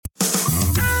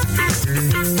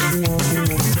You're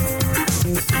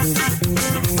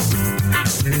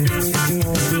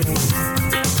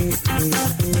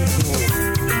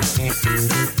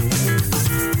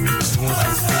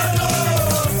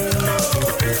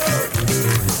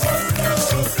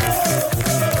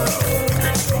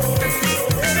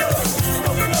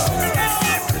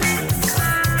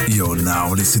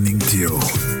now listening to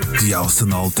the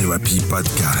Arsenal Therapy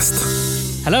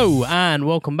Podcast. Hello and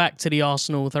welcome back to the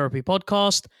Arsenal Therapy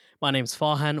Podcast. My name's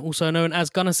Farhan, also known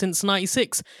as Gunner since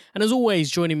 96. And as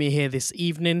always, joining me here this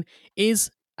evening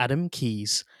is Adam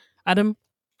Keys. Adam,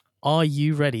 are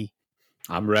you ready?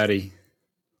 I'm ready.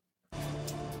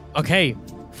 Okay,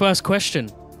 first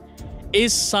question.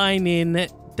 Is signing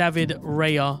David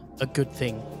Raya a good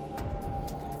thing?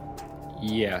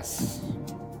 Yes.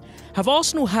 Have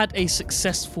Arsenal had a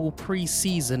successful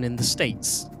pre-season in the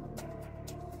States?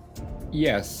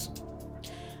 Yes.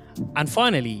 And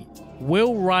finally,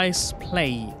 will Rice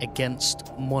play against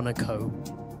Monaco?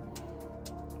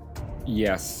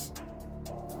 Yes.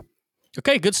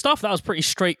 Okay, good stuff. That was pretty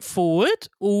straightforward.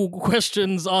 All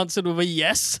questions answered with a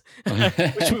yes,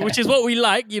 which is what we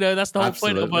like. You know, that's the whole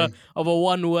Absolutely. point of a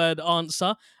one-word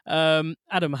answer.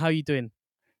 Adam, how are you doing?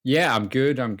 Yeah, I'm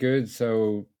good.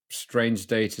 So strange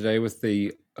day today with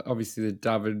the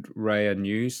David Raya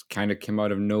news kind of came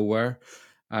out of nowhere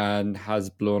and has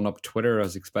blown up Twitter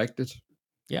as expected.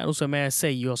 Yeah, and also may I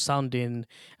say you're sounding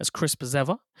as crisp as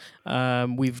ever.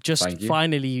 We've just Thank you.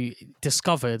 finally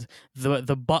discovered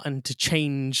the button to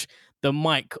change the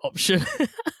mic option.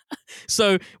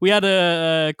 So we had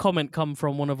a comment come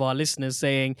from one of our listeners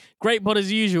saying, "Great pod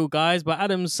as usual, guys, but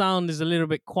Adam's sound is a little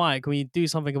bit quiet. Can we do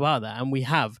something about that?" And we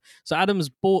have. So Adam's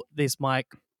bought this mic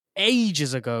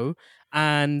ages ago,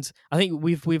 and I think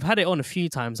we've had it on a few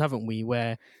times, haven't we?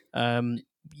 Where the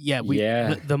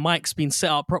mic's been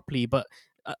set up properly, but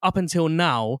up until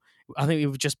now, I think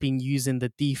we've just been using the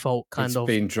default It's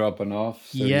been dropping off.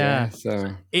 So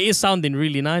so it is sounding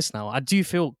really nice now. I do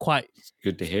feel quite it's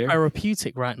good to hear.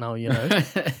 Therapeutic right now, you know.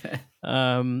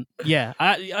 I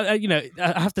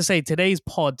have to say today's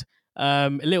pod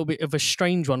a little bit of a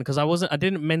strange one because I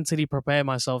didn't mentally prepare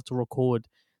myself to record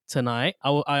tonight.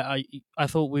 I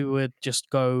thought we would just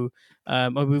go.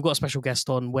 We've got a special guest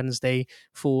on Wednesday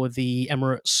for the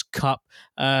Emirates Cup.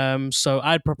 So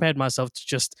I'd prepared myself to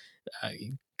just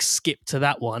skip to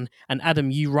that one. And Adam,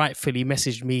 you rightfully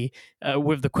messaged me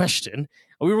with the question: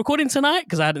 are we recording tonight?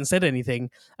 Because I hadn't said anything.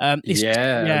 And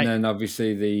then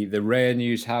obviously the Raya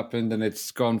news happened, and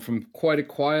it's gone from quite a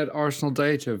quiet Arsenal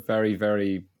day to a very,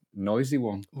 very noisy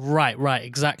one. Right,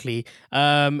 exactly.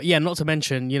 Not to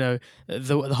mention, you know,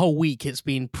 the whole week it's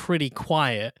been pretty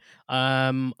quiet.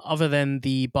 Other than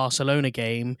the Barcelona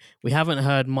game, we haven't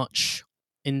heard much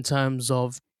in terms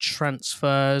of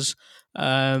transfers.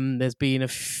 There's been a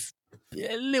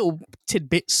little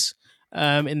tidbits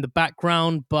in the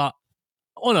background, but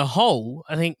on a whole,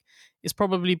 I think it's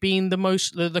probably been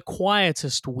the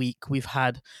quietest week we've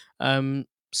had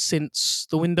since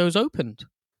the window's opened.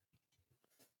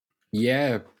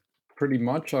 Yeah, pretty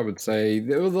much, I would say.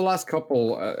 The last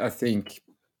couple, I think,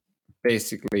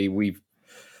 basically, we've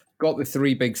got the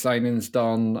three big signings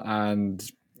done, and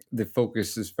the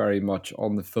focus is very much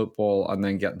on the football and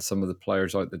then getting some of the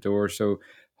players out the door. So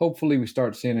hopefully we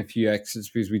start seeing a few exits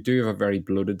because we do have a very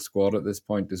bloated squad at this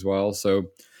point as well. So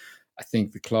I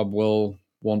think the club will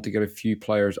want to get a few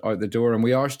players out the door, and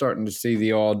we are starting to see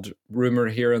the odd rumour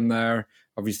here and there.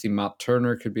 Obviously, Matt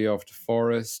Turner could be off to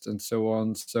Forest and so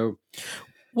on. So,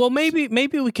 well, maybe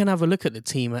we can have a look at the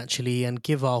team actually and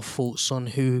give our thoughts on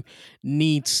who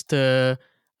needs to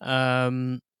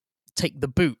take the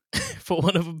boot, for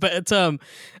want of a better term.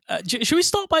 Should we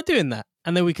start by doing that,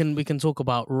 and then we can talk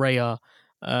about Raya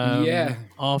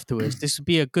afterwards? This would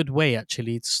be a good way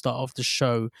actually to start off the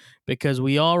show because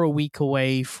we are a week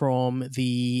away from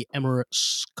the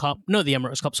Emirates Cup. Not the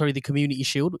Emirates Cup, sorry, the Community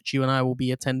Shield, which you and I will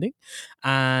be attending,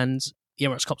 and the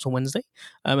Emirates Cup's on Wednesday.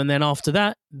 And then after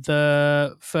that,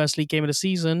 the first league game of the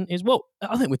season is, well,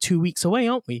 I think we're 2 weeks away,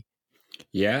 aren't we?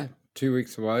 Yeah, 2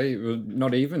 weeks away. Well,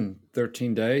 not even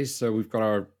 13 days. So we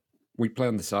play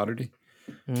on the Saturday.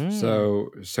 So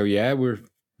yeah, we're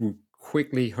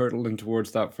quickly hurtling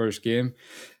towards that first game.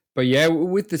 But yeah,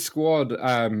 with the squad,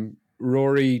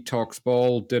 Rory Talks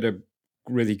Ball did a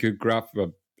really good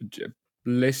a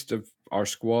list of our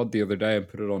squad the other day and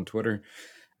put it on Twitter.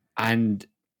 And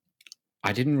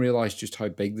I didn't realize just how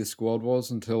big the squad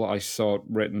was until I saw it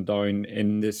written down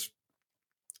in this.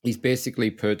 He's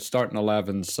basically put starting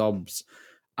 11 subs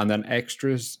and then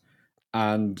extras,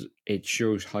 and it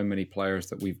shows how many players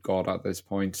that we've got at this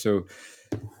point. So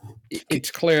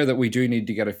it's clear that we do need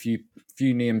to get a few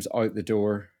names out the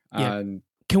door. Yeah. And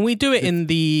Can we do it in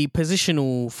the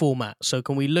positional format? So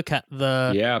can we look at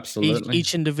Yeah, absolutely.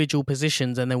 each individual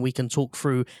positions, and then we can talk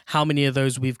through how many of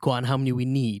those we've got and how many we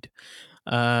need?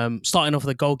 Starting off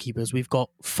with the goalkeepers, we've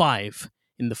got 5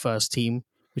 in the first team,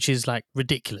 which is like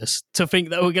ridiculous to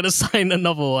think that we're going to sign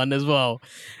another one as well.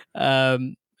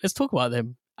 Let's talk about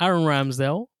them. Aaron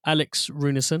Ramsdale, Alex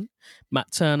Runason,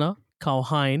 Matt Turner, Carl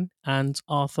Hine, and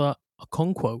Arthur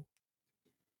Okonkwo.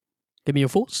 Give me your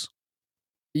thoughts.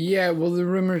 Yeah, well, the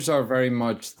rumors are very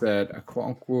much that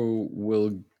Okonkwo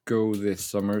will go this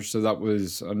summer. So that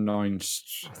was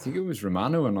announced. I think it was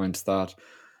Romano announced that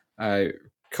a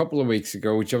couple of weeks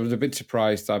ago, which I was a bit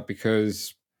surprised at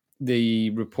because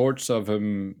the reports of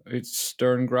him, it's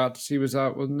Stern Graz he was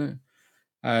at, wasn't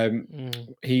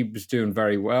it? He was doing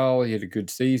very well. He had a good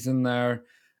season there,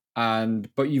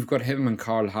 but you've got him and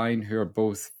Karl Hein, who are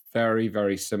both very,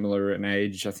 very similar in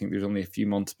age. I think there's only a few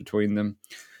months between them.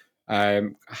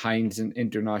 Heinz, an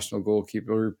international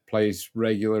goalkeeper, plays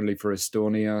regularly for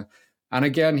Estonia, and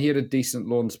again, he had a decent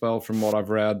loan spell from what I've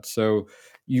read. So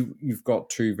you've got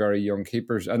 2 very young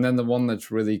keepers, and then the one that's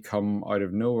really come out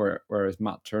of nowhere, whereas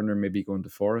Matt Turner may be going to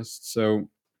Forest. So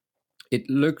it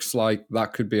looks like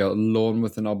that could be a loan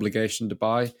with an obligation to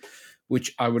buy,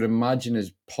 which I would imagine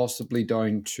is possibly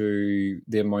down to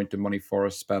the amount of money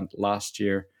Forest spent last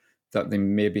year, that they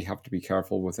maybe have to be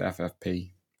careful with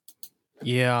FFP.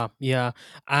 Yeah, yeah.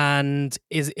 And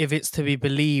if it's to be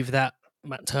believed that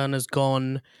Matt Turner's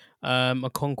gone,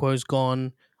 Okonkwo's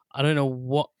gone, I don't know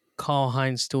what Carl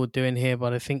Hines still doing here,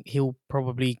 but I think he'll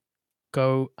probably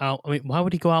go out. I mean, why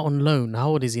would he go out on loan? How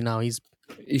old is he now? He's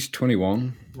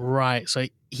 21. right, so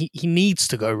he needs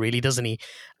to go, really, doesn't he?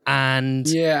 And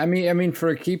yeah, I mean, for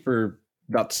a keeper,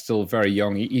 that's still very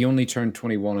young. He only turned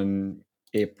 21 in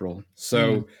April,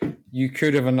 so you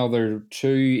could have another 2,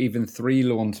 even 3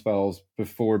 loan spells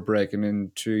before breaking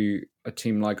into a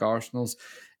team like Arsenal's.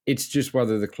 It's just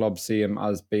whether the club see him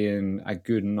as being a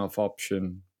good enough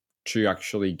option to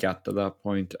actually get to that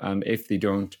point, and if they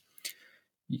don't,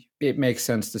 it makes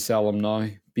sense to sell him now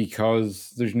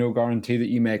because there's no guarantee that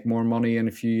you make more money in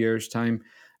a few years' time,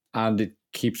 and it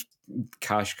keeps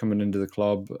cash coming into the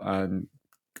club and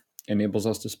enables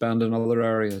us to spend in other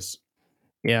areas.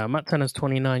 yeah, Matt Turner's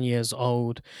 29 years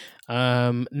old.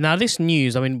 Now, this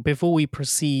news, I mean, before we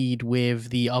proceed with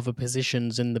the other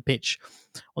positions on the pitch,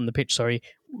 sorry,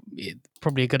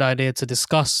 probably a good idea to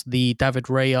discuss the David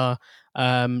Raya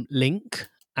link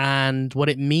and what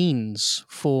it means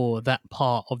for that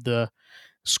part of the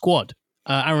squad.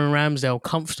 Aaron Ramsdale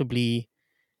comfortably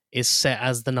is set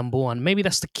as the number 1. Maybe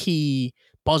that's the key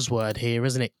buzzword here,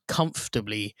 isn't it?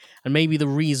 Comfortably, and maybe the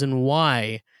reason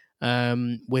why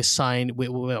we're signed.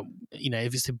 We're,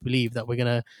 if it's to believe that we're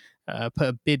gonna put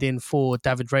a bid in for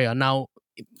David Raya. Now,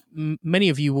 many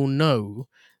of you will know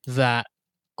that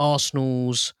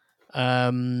Arsenal's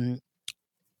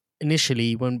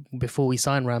initially, before we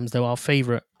signed Ramsdale, our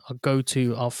favourite, our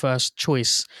go-to, our first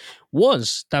choice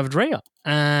was David Raya.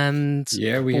 And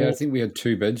I think we had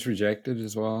 2 bids rejected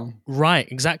as well.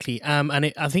 Right, exactly.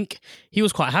 I think he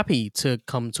was quite happy to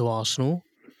come to Arsenal,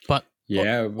 but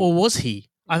or was he?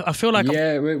 I feel like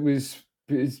it was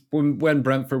when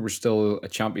Brentford were still a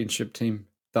championship team.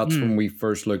 That's when we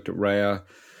first looked at Raya,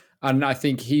 and I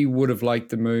think he would have liked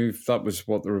the move. That was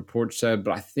what the report said,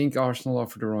 but I think Arsenal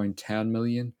offered around 10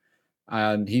 million.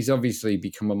 And he's obviously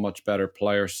become a much better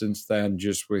player since then,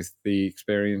 just with the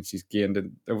experience he's gained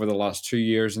over the last 2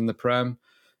 years in the Prem.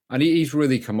 And he's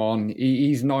really come on.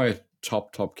 He's now a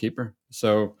top keeper.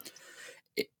 So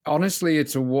honestly,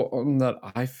 it's a one that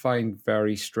I find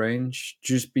very strange,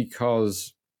 just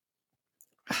because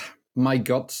my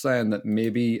gut's saying that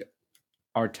maybe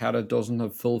Arteta doesn't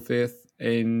have full faith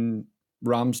in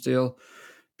Ramsdale,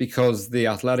 because the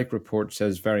Athletic report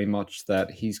says very much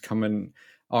that he's coming.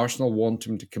 Arsenal want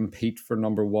him to compete for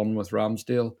number 1 with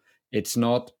Ramsdale. It's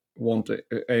not want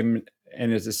him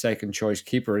in as a second choice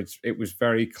keeper. It was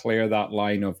very clear, that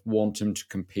line of want him to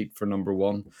compete for number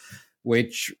 1,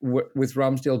 which with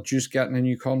Ramsdale just getting a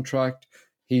new contract,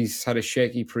 he's had a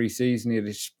shaky preseason. He had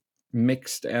a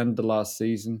mixed end the last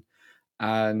season.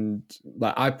 And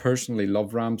I personally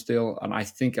love Ramsdale, and I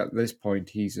think at this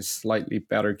point he's a slightly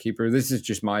better keeper. This is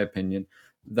just my opinion,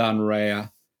 than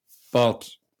Raya. But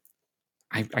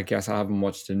I guess I haven't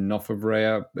watched enough of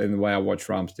Raya in the way I watch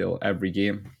Ramsdale every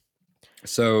game.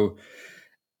 So,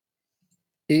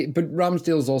 but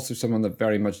Ramsdale is also someone that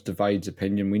very much divides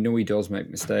opinion. We know he does make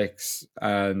mistakes,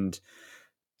 and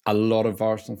a lot of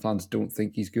Arsenal fans don't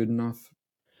think he's good enough.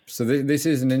 So this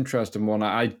is an interesting one.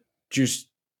 I just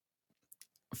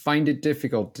find it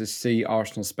difficult to see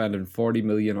Arsenal spending 40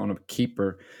 million on a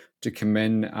keeper to come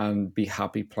in and be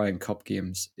happy playing cup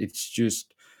games. It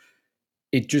just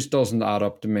doesn't add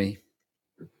up to me.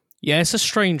 Yeah, it's a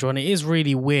strange one. It is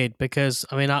really weird because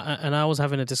I was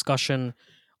having a discussion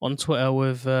on Twitter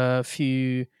with a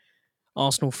few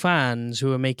Arsenal fans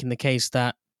who are making the case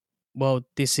that, well,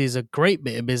 this is a great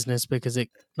bit of business because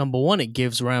number one, it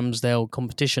gives Ramsdale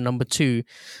competition. Number two,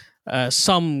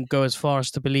 some go as far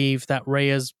as to believe that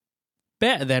Raya's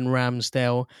better than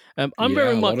Ramsdale. I'm Yeah,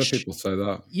 very a lot of much, people say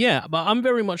that. yeah, but I'm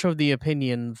very much of the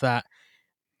opinion that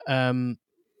um,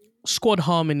 squad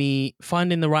harmony,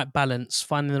 finding the right balance,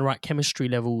 finding the right chemistry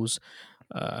levels,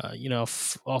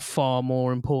 are far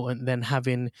more important than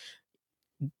having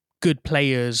good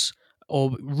players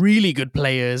or really good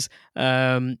players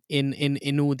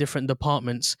in all different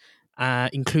departments,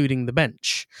 including the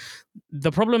bench.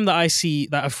 The problem that I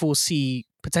foresee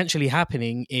potentially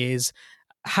happening is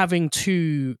having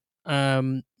two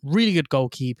really good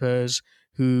goalkeepers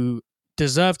who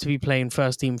deserve to be playing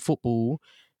first team football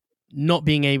not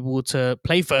being able to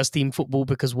play first team football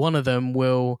because one of them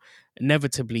will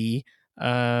inevitably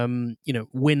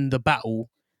win the battle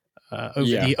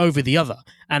Yeah. over the other,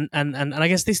 and I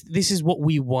guess this is what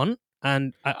we want.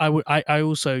 And I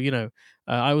also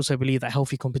I also believe that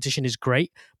healthy competition is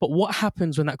great, but what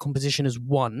happens when that competition is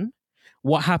won?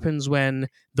 What happens when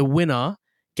the winner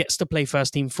gets to play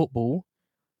first team football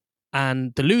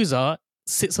and the loser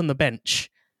sits on the bench?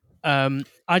 I'm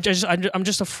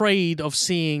just afraid of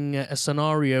seeing a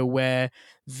scenario where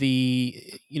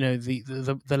the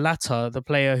latter, the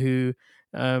player who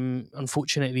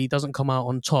unfortunately doesn't come out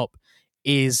on top,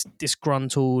 is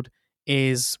disgruntled,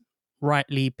 is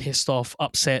rightly pissed off,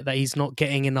 upset that he's not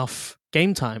getting enough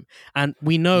game time. And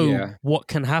we know Yeah. what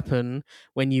can happen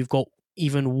when you've got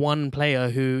even one player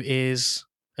who is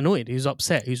annoyed, who's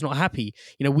upset, who's not happy.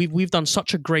 We've done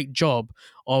such a great job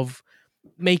of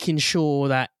making sure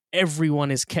that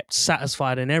everyone is kept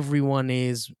satisfied and everyone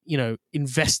is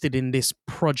invested in this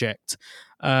project.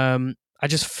 I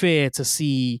just fear to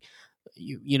see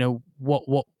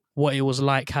what it was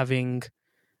like having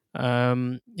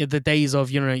the days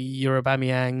of your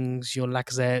Aubameyangs, your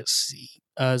Lacazettes,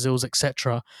 Ozils,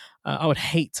 etc. I would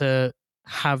hate to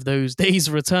have those days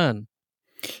return.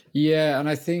 Yeah, and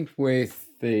I think with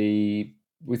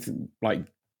like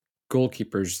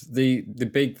goalkeepers, the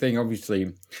big thing,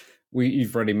 obviously,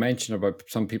 you've already mentioned about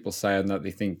some people saying that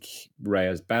they think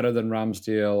Raya is better than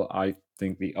Ramsdale. I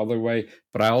think the other way,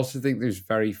 but I also think there's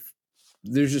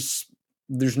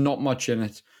not much in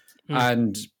it,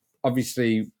 and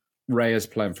obviously Raya's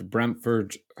playing for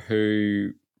Brentford,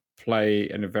 who play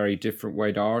in a very different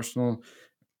way to Arsenal.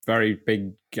 Very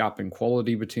big gap in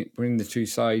quality between the two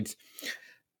sides.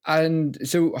 And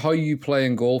so, how you play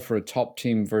in goal for a top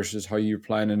team versus how you're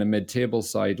playing in a mid-table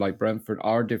side like Brentford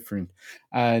are different,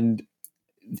 and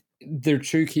they're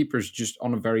two keepers just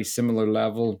on a very similar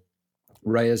level.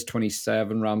 Raya's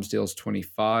 27, Ramsdale's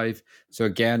 25. So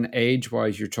again,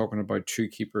 age-wise, you're talking about two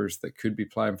keepers that could be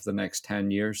playing for the next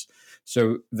 10 years.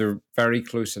 So they're very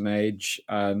close in age,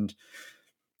 and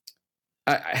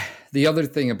the other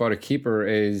thing about a keeper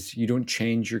is you don't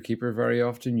change your keeper very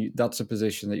often. That's a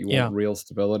position that you want real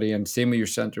stability. And same with your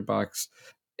centre backs.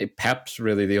 Pep's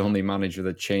really the only manager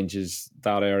that changes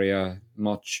that area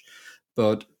much.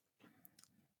 But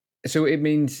so it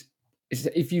means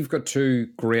if you've got two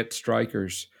great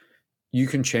strikers, you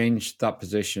can change that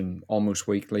position almost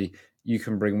weekly. You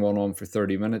can bring one on for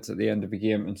 30 minutes at the end of a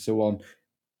game and so on.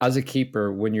 As a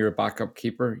keeper, when you're a backup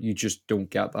keeper, you just don't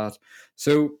get that.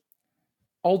 So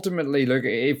ultimately, look,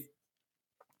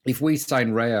 if we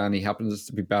sign Raya and he happens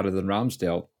to be better than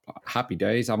Ramsdale, happy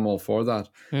days. I'm all for that.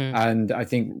 And I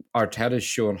think Arteta's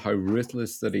shown how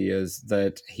ruthless that he is,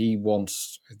 that he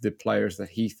wants the players that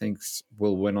he thinks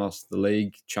will win us the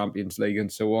league, Champions League,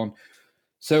 and so on.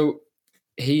 So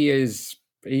he's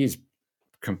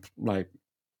like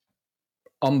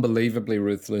unbelievably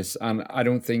ruthless, and I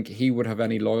don't think he would have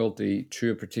any loyalty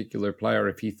to a particular player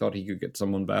if he thought he could get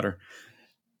someone better.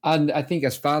 And I think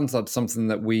as fans, that's something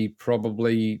that we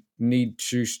probably need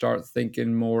to start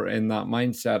thinking more in that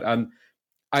mindset. And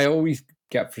I always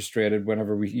get frustrated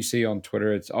whenever you see on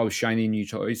Twitter, it's shiny new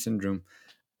toy syndrome.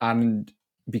 And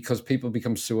because people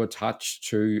become so attached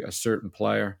to a certain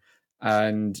player.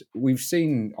 And we've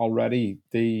seen already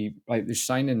the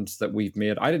signings that we've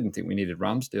made. I didn't think we needed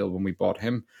Ramsdale when we bought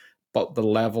him, but the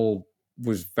level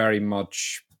was very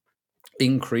much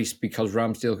increased because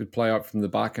Ramsdale could play out from the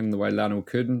back in the way Leno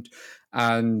couldn't.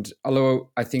 And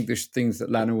although I think there's things that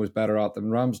Leno was better at than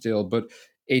Ramsdale, but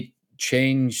it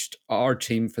changed our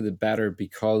team for the better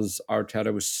because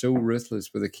Arteta was so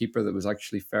ruthless with a keeper that was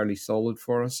actually fairly solid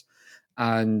for us.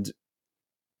 And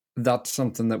that's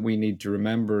something that we need to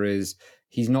remember is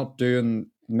he's not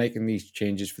making these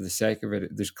changes for the sake of it.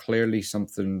 There's clearly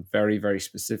something very, very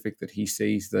specific that he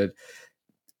sees that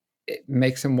it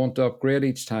makes him want to upgrade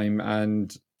each time.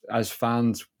 And as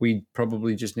fans, we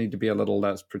probably just need to be a little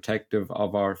less protective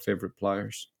of our favorite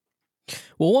players.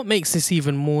 Well, what makes this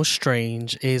even more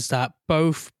strange is that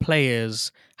both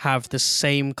players have the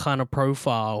same kind of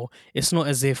profile. It's not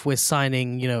as if we're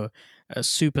signing, a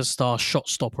superstar shot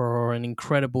stopper or an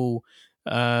incredible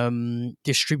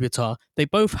distributor. They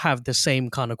both have the same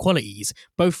kind of qualities.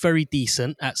 Both very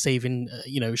decent at saving,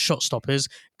 shot stoppers,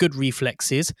 good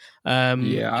reflexes.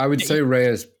 I would say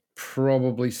Raya's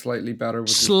probably slightly better with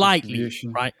his Slightly,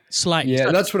 distribution. right? Slightly.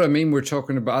 Yeah, that's what I mean. We're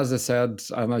talking about, as I said,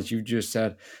 and as you just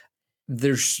said,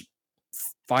 there's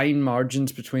fine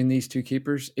margins between these two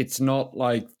keepers. It's not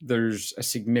like there's a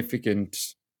significant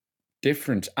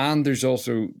difference. And there's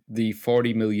also the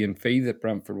 40 million fee that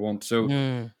Brentford want.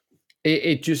 So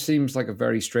it just seems like a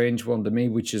very strange one to me,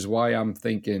 which is why I'm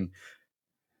thinking,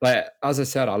 like, as I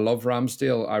said, I love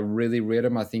Ramsdale. I really rate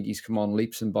him. I think he's come on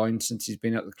leaps and bounds since he's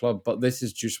been at the club. But this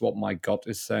is just what my gut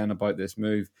is saying about this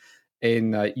move.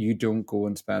 In that you don't go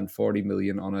and spend 40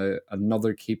 million on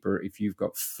another keeper if you've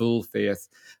got full faith.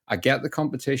 I get the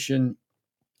competition.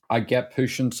 I get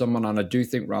pushing someone, and I do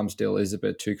think Ramsdale is a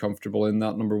bit too comfortable in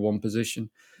that number one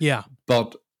position. Yeah.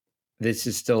 But this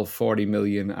is still 40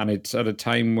 million, and it's at a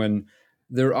time when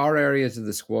there are areas of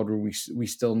the squad where we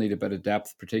still need a bit of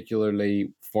depth,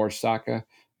 particularly for Saka.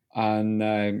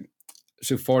 And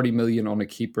so 40 million on a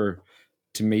keeper,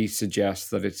 to me, suggests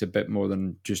that it's a bit more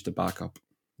than just a backup.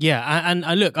 Yeah, and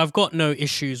look, I've got no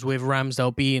issues with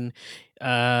Ramsdale being,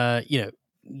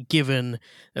 given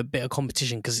a bit of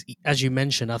competition because, as you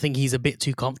mentioned, I think he's a bit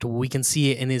too comfortable. We can see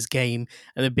it in his game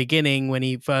at the beginning when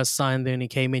he first signed and he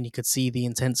came in. You could see the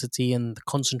intensity and the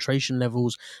concentration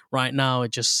levels. Right now,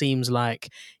 it just seems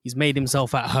like he's made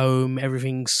himself at home.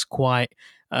 Everything's quite,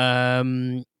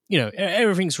 everything's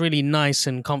really nice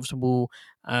and comfortable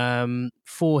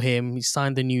for him. He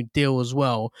signed a new deal as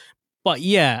well. But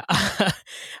yeah,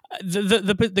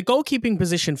 the goalkeeping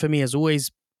position for me has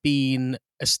always been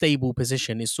a stable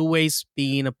position. It's always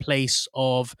been a place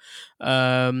of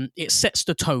it sets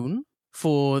the tone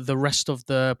for the rest of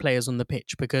the players on the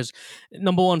pitch because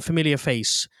number one, familiar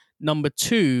face. Number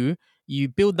two, you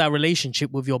build that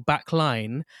relationship with your back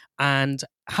line, and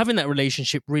having that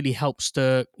relationship really helps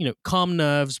to calm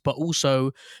nerves, but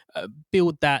also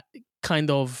build that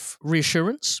kind of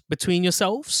reassurance between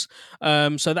yourselves.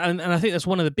 So that, and I think that's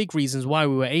one of the big reasons why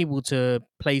we were able to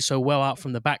play so well out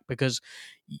from the back because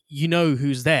you know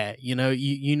who's there. You know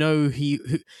you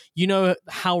know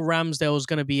how Ramsdale is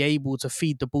going to be able to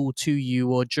feed the ball to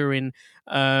you, or during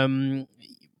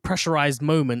pressurized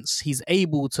moments, he's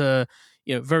able to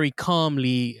very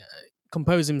calmly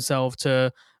compose himself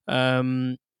to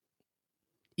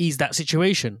ease that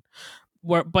situation.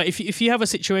 But if you have a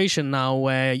situation now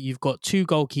where you've got two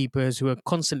goalkeepers who are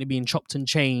constantly being chopped and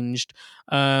changed,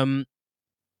 in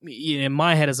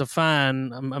my head as a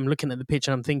fan, I'm looking at the pitch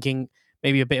and I'm thinking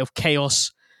maybe a bit of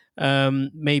chaos,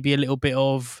 maybe a little bit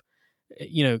of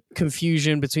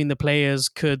confusion between the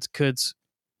players.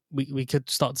 We could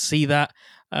start to see that,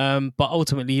 but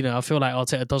ultimately, I feel like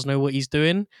Arteta does know what he's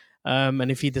doing. And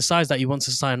if he decides that he wants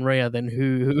to sign Raya, then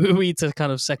who are we to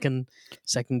kind of second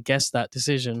guess that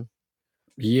decision?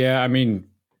 Yeah, I mean,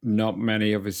 not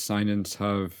many of his signings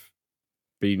have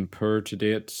been poor to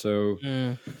date. So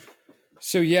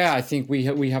yeah, I think we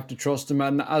have to trust him.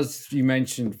 And as you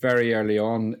mentioned very early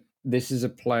on, this is a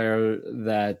player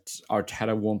that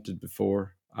Arteta wanted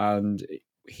before, and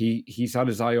he's had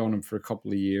his eye on him for a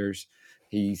couple of years.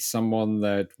 He's someone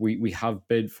that we have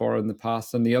bid for in the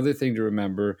past. And the other thing to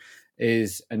remember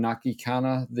is Inaki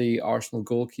Kana, the Arsenal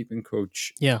goalkeeping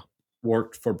coach,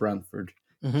 worked for Brentford.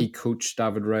 Mm-hmm. He coached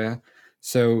David Raya.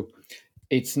 So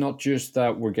it's not just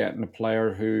that we're getting a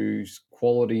player whose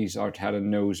qualities Arteta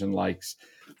knows and likes.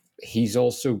 He's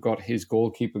also got his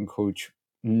goalkeeping coach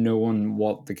knowing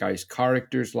what the guy's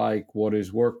character's like, what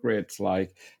his work rate's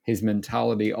like, his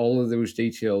mentality, all of those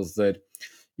details that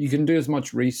you can do as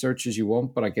much research as you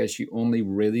want, but I guess you only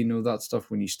really know that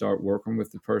stuff when you start working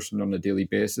with the person on a daily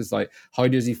basis. Like, how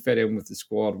does he fit in with the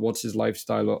squad? What's his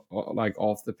lifestyle like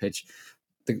off the pitch?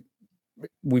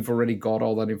 We've already got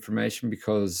all that information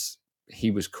because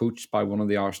he was coached by one of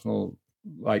the Arsenal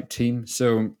team.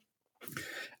 So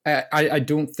I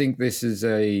don't think this is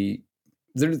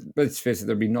let's face it,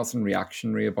 there'll be nothing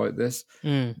reactionary about this.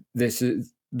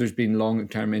 There's been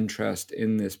long-term interest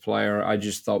in this player. I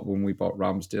just thought when we bought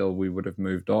Ramsdale, we would have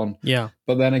moved on. Yeah.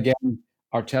 But then again,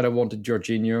 Arteta wanted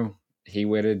Jorginho. he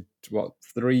waited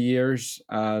 3 years,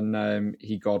 and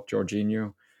he got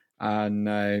Jorginho,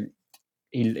 and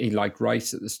he liked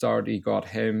Rice at the start. He got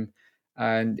him,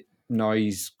 and now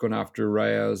he's going after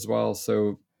Raya as well.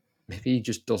 So maybe he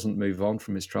just doesn't move on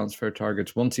from his transfer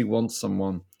targets. Once he wants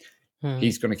someone,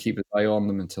 he's going to keep his eye on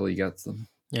them until he gets them.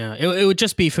 Yeah, it would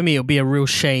just be, for me, it would be a real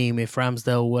shame if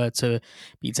Ramsdale were to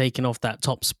be taken off that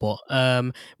top spot.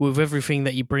 With everything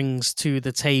that he brings to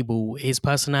the table, his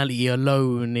personality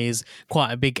alone is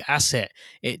quite a big asset.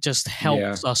 It just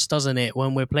helps us, doesn't it?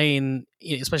 When we're playing,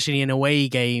 especially in away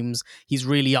games, he's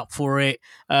really up for it.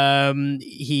 I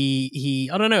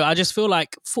don't know. I just feel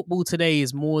like football today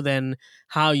is more than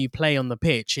how you play on the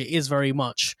pitch. It is very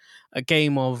much a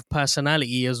game of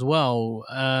personality as well.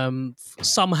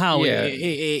 Somehow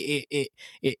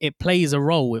it plays a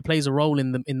role. It plays a role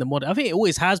in the modern. I think it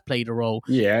always has played a role.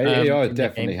 Yeah, it in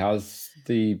definitely has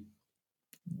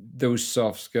those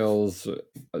soft skills,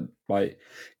 like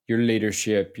your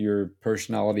leadership, your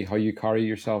personality, how you carry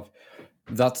yourself.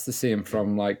 That's the same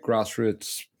from like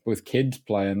grassroots with kids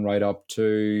playing right up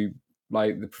to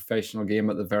like the professional game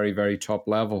at the very, very top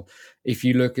level. If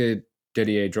you look at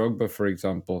Didier Drogba, for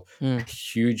example, a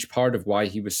huge part of why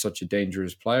he was such a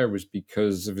dangerous player was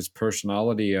because of his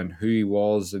personality and who he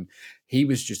was. And he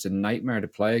was just a nightmare to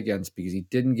play against because he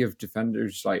didn't give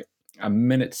defenders like a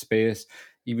minute space.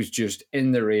 He was just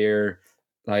in their ear,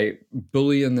 like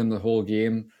bullying them the whole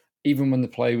game. Even when the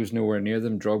play was nowhere near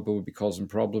them, Drogba would be causing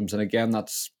problems. And again,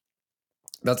 that's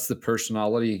the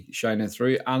personality shining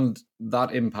through, and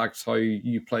that impacts how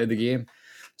you play the game.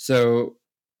 So,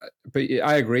 but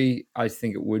I agree. I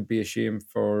think it would be a shame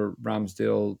for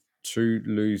Ramsdale to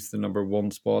lose the number one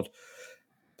spot.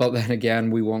 But then again,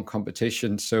 we want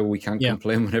competition, so we can't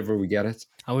complain whenever we get it.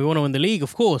 And we want to win the league,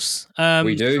 of course.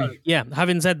 We do. So,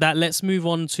 having said that, let's move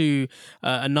on to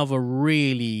another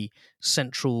really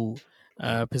central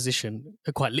position,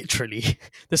 quite literally,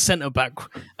 the centre-back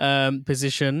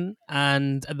position.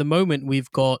 And at the moment,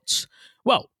 we've got,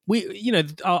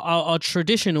 our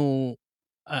traditional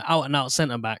out-and-out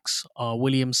centre-backs are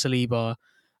William Saliba,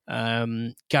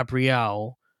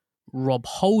 Gabriel, Rob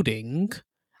Holding,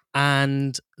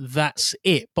 and that's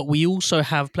it. But we also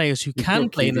have players who can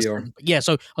play in the centre.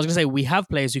 So I was going to say we have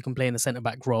players who can play in the centre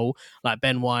back role, like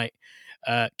Ben White,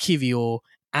 Kivior,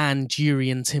 and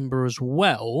Jurien Timber as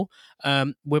well.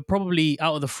 We're probably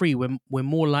out of the three. We're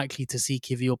more likely to see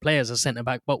Kivior play as a centre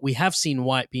back, but we have seen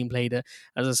White being played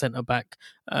as a centre back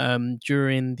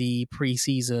during the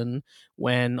pre-season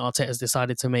when Arteta's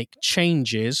decided to make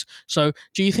changes. So,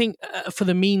 do you think, for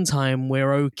the meantime,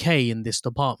 we're okay in this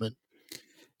department?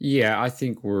 Yeah, I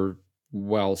think we're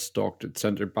well stocked at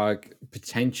centre back.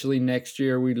 Potentially next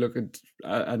year we look at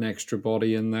an extra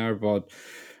body in there, but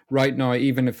right now,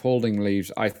 even if Holding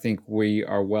leaves, I think we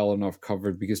are well enough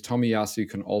covered because Tomiyasu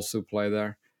can also play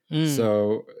there.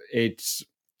 So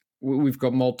we've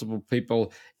got multiple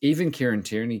people. Even Kieran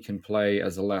Tierney can play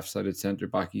as a left-sided centre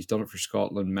back. He's done it for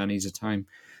Scotland many's a time,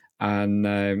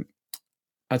 and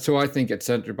so I think at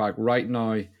centre back right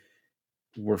now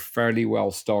we're fairly well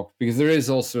stocked because there is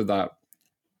also that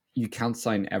you can't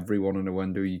sign everyone in a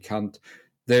window. You can't,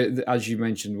 as you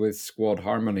mentioned with squad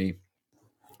harmony,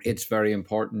 it's very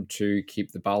important to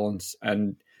keep the balance,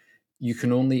 and you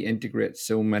can only integrate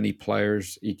so many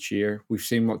players each year. We've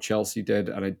seen what Chelsea did,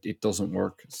 and it doesn't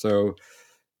work. So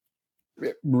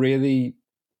really,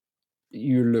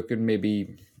 you're looking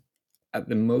maybe at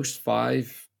the most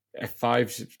five. If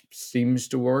five seems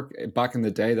to work. Back in the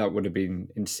day, that would have been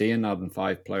insane, adding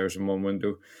 5 players in one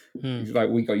window. Like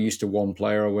we got used to one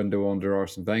player a window under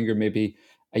Arsene Wenger, maybe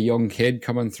a young kid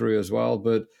coming through as well.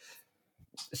 But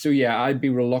so yeah, I'd be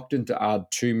reluctant to add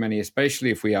too many,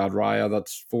 especially if we add Raya.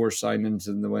 That's 4 signings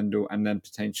in the window, and then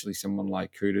potentially someone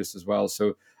like Kudus as well.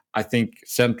 So I think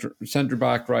centre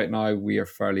back right now we are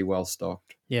fairly well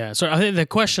stocked. Yeah, so I think the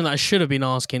question that I should have been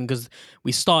asking, because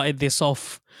we started this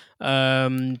off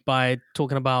by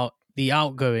talking about the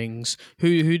outgoings.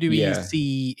 Who do we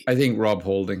see? I think Rob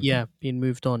Holding. Yeah, being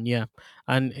moved on. Yeah,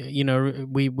 and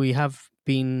we have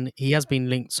been. He has been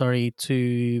linked. Sorry,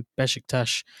 to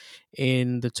Besiktas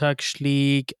in the Turkish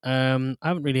league. I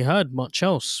haven't really heard much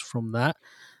else from that.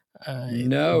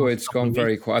 No, it's gone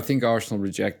very quiet. I think Arsenal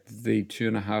rejected the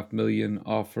 2.5 million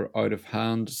offer out of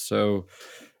hand. So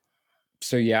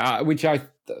yeah, which I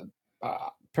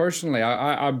personally,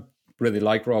 I really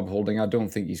like Rob Holding. I don't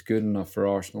think he's good enough for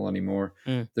Arsenal anymore.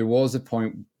 There was a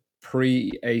point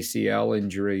pre-ACL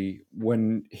injury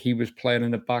when he was playing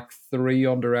in a back 3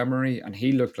 under Emery, and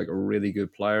he looked like a really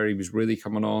good player. He was really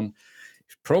coming on.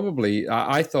 Probably,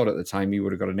 I thought at the time he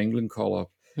would have got an England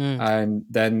call-up. And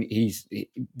then the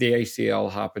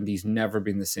ACL happened. He's never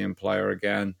been the same player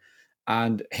again.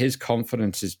 And his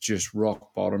confidence is just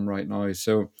rock bottom right now.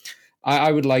 So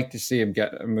I would like to see him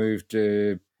get a move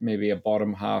to maybe a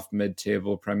bottom half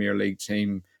mid-table Premier League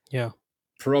team. Yeah.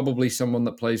 Probably someone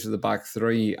that plays with the back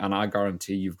three. And I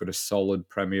guarantee you've got a solid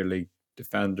Premier League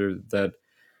defender that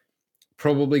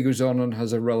probably goes on and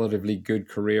has a relatively good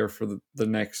career for the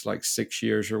next like 6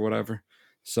 years or whatever.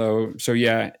 So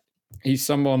yeah, he's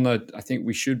someone that I think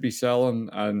we should be selling,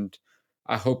 and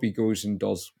I hope he goes and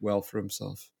does well for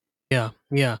himself.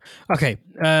 Yeah. Okay,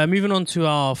 moving on to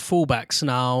our fullbacks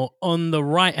now. On the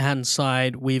right-hand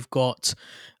side, we've got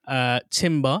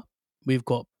Timber. We've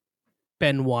got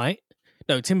Ben White.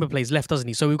 No, Timber plays left, doesn't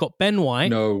he? So we've got Ben White.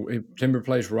 No, Timber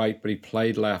plays right, but he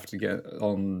played left against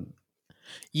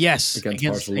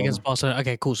Barcelona.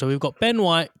 Okay, cool. So we've got Ben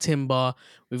White, Timber.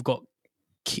 We've got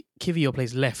Kivior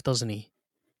plays left, doesn't he?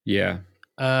 Yeah.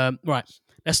 Right.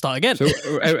 Let's start again. So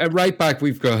at right back,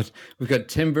 we've got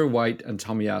Timber, White, and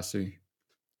Tomiyasu.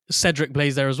 Cedric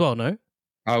plays there as well, no?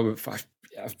 Oh,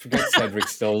 I forget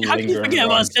Cedric's still lingering. How can you forget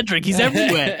about Cedric? He's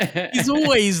everywhere. He's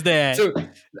always there. So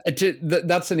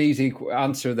that's an easy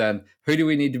answer then. Who do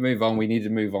we need to move on? We need to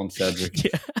move on Cedric.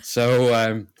 Yeah.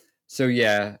 So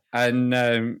yeah.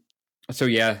 And so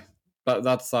yeah,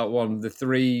 that's that one.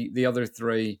 The other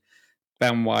three,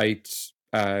 Ben White,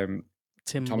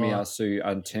 Tomiyasu,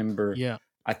 and Timber. Yeah.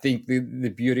 I think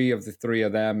the beauty of the three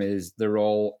of them is they're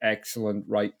all excellent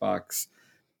right backs,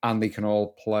 and they can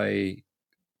all play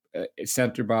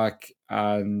centre back,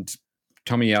 and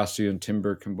Tomiyasu and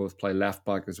Timber can both play left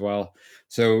back as well.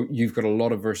 So you've got a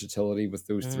lot of versatility with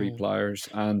those three players,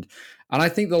 and I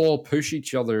think they'll all push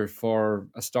each other for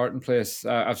a starting place.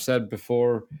 I've said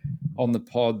before on the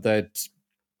pod that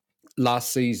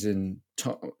last season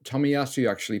Tomiyasu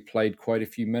actually played quite a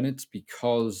few minutes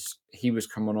because he was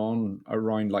coming on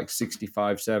around like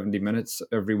 65, 70 minutes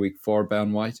every week for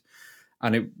Ben White.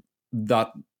 And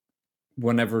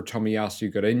whenever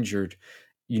Tomiyasu got injured,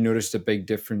 you noticed a big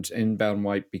difference in Ben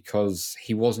White because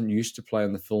he wasn't used to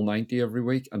playing the full 90 every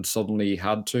week, and suddenly he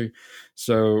had to.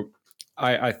 So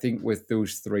I think with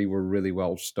those three, we're really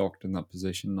well stocked in that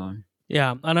position now.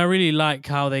 Yeah, and I really like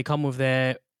how they come with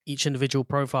their each individual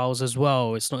profiles as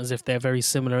well. It's not as if they're very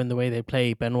similar in the way they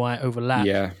play. Ben White overlap.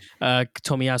 Yeah.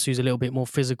 Tomiyasu's a little bit more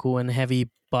physical and heavy,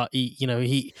 but he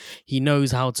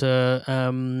knows how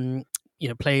to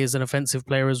play as an offensive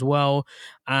player as well.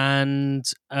 And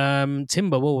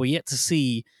Timber, well, we're yet to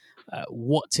see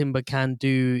what Timber can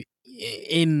do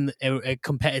in a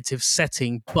competitive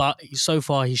setting, but so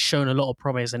far he's shown a lot of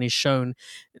promise, and he's shown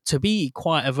to be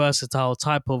quite a versatile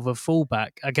type of a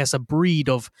fullback. I guess a breed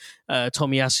of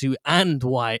Tomiyasu and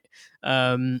White.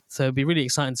 So it'd be really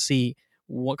exciting to see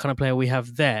what kind of player we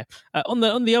have there. On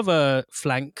the other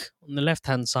flank, on the left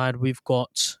hand side, we've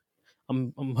got.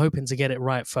 I'm hoping to get it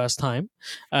right first time.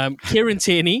 Kieran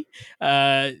Tierney,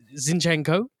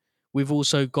 Zinchenko. We've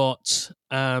also got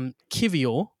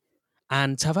Kivior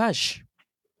and Tavares.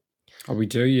 Oh, we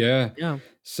do, yeah. Yeah.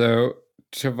 So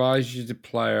Tavares is a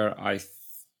player I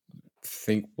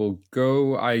think will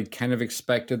go. I kind of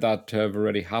expected that to have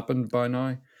already happened by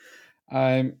now.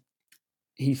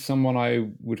 He's someone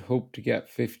I would hope to get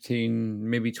 15,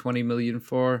 maybe 20 million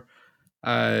for.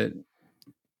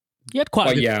 He had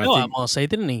quite a good spell at Marseille,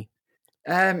 didn't he?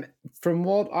 From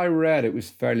what I read, it was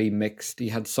fairly mixed. He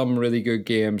had some really good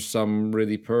games, some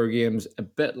really poor games, a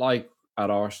bit like at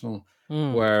Arsenal,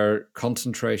 where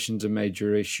concentration's a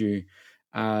major issue.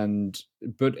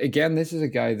 But again, this is a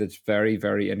guy that's very,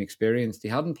 very inexperienced. He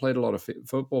hadn't played a lot of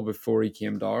football before he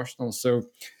came to Arsenal, so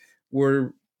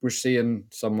we're seeing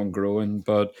someone growing.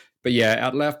 But yeah,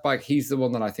 at left back, he's the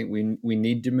one that I think we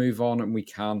need to move on, and we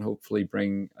can hopefully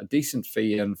bring a decent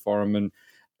fee in for him and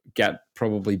get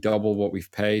probably double what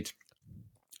we've paid.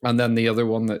 And then the other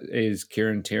one that is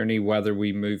Kieran Tierney, whether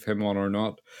we move him on or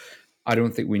not. I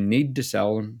don't think we need to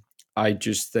sell him. I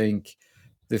just think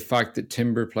the fact that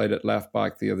Timber played at left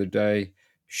back the other day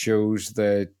shows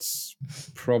that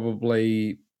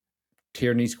probably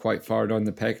Tierney's quite far down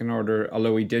the pecking order,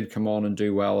 although he did come on and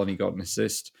do well and he got an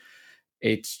assist.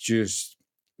 It's just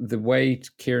the way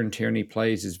Kieran Tierney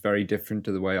plays is very different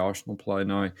to the way Arsenal play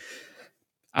now.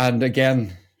 And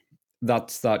again,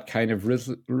 that's that kind of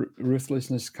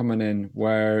ruthlessness coming in,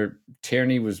 where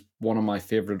Tierney was one of my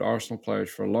favourite Arsenal players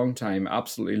for a long time.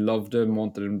 Absolutely loved him,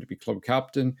 wanted him to be club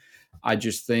captain. I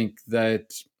just think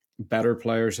that better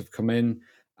players have come in,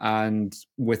 and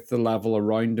with the level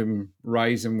around him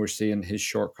rising, we're seeing his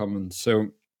shortcomings. So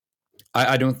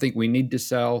I don't think we need to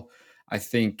sell. I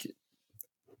think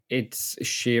it's a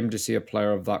shame to see a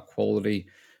player of that quality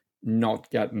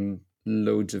not getting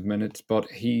loads of minutes, but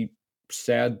he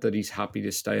said that he's happy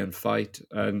to stay and fight.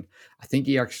 And I think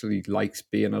he actually likes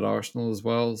being at Arsenal as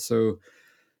well. So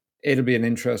it'll be an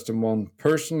interesting one.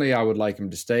 Personally, I would like him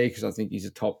to stay because I think he's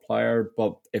a top player.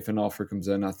 But if an offer comes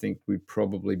in, I think we'd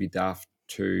probably be daft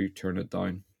to turn it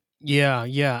down. Yeah,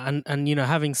 yeah, and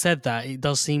having said that, it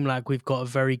does seem like we've got a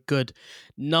very good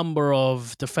number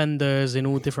of defenders in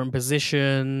all different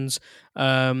positions,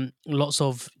 lots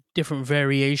of different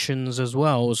variations as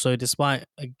well. So, despite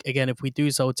again, if we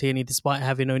do sell Tierney, despite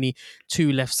having only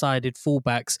two left-sided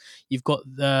fullbacks, you've got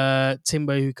the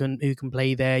Timber who can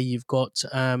play there. You've got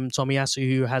Tomiyasu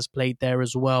who has played there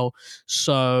as well.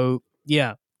 So,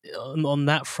 yeah. On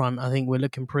that front, I think we're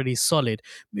looking pretty solid.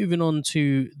 Moving on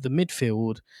to the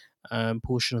midfield,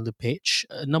 portion of the pitch,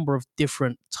 a number of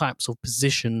different types of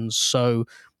positions. So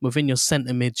within your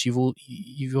centre mids,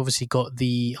 you've obviously got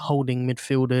the holding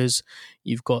midfielders,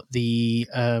 you've got the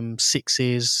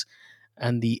sixes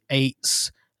and the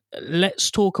eights. Let's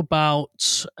talk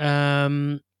about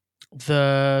the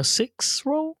six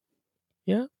role.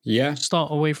 Yeah. Yeah.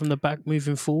 Start away from the back,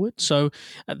 moving forward. So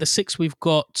at the six, we've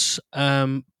got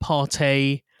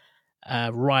Partey,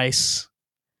 Rice,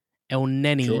 El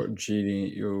Neni,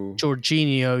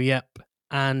 Jorginho, yep,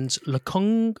 and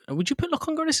Lokong. Would you put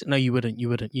Lokong on this? No, you wouldn't. You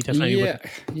wouldn't. You definitely wouldn't.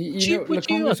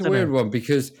 Lokonga's a weird one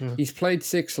because he's played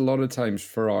six a lot of times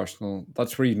for Arsenal.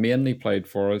 That's where he mainly played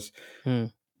for us.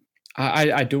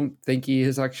 I don't think he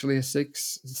is actually a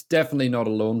six. It's definitely not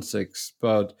a lone six.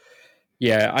 But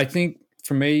yeah, I think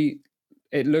for me,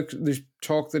 there's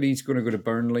talk that he's going to go to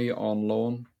Burnley on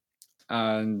loan.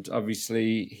 And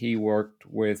obviously, he worked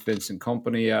with Vincent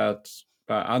Kompany at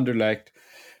Anderlecht,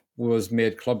 was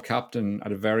made club captain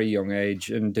at a very young age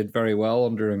and did very well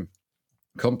under him.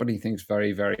 Kompany thinks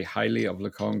very, very highly of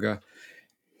Lokonga.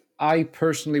 I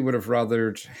personally would have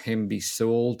rathered him be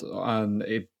sold and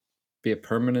it be a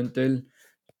permanent deal,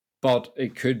 but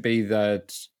it could be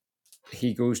that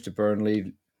he goes to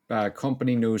Burnley.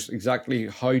 Kompany knows exactly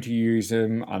how to use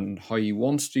him and how he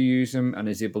wants to use him and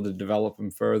is able to develop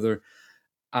him further.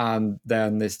 And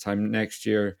then this time next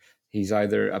year, he's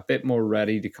either a bit more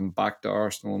ready to come back to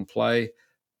Arsenal and play,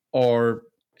 or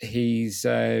he's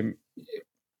kind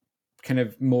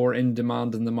of more in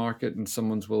demand in the market and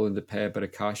someone's willing to pay a bit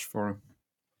of cash for him.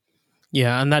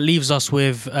 Yeah, and that leaves us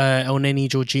with El Neni,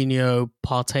 Jorginho,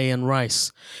 Partey, and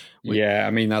Rice. Yeah,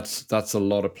 I mean that's a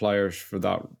lot of players for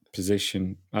that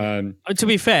position. To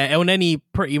be fair, El Neni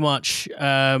pretty much,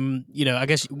 I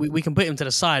guess we can put him to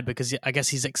the side because I guess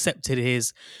he's accepted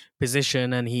his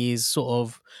position and he's sort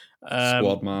of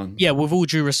squad man. Yeah, with all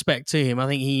due respect to him, I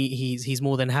think he's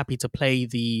more than happy to play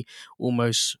the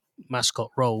almost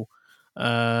mascot role,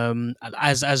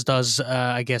 as does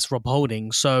I guess Rob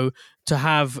Holding. So to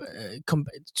have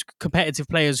competitive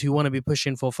players who want to be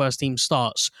pushing for first team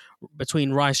starts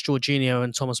between Rice, Jorginho,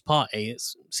 and Thomas Partey, it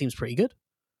seems pretty good.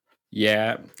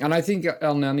 Yeah, and I think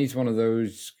El Neni's one of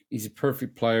those. He's a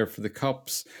perfect player for the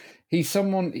cups. He's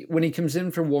someone when he comes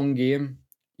in for one game,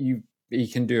 he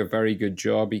can do a very good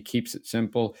job. He keeps it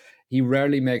simple. He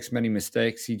rarely makes many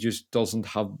mistakes. He just doesn't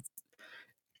have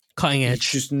cutting edge.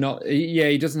 He's just not. Yeah,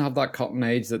 he doesn't have that cutting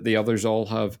edge that the others all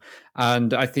have.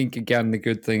 And I think again, the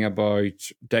good thing about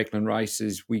Declan Rice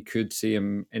is we could see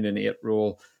him in an 8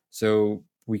 role, so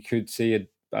we could see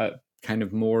a kind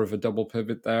of more of a double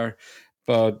pivot there,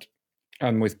 but.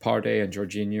 And with Partey and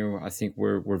Jorginho, I think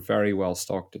we're very well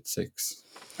stocked at 6,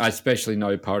 especially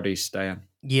now Partey's staying.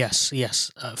 Yes.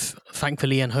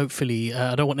 Thankfully and hopefully,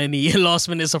 I don't want any last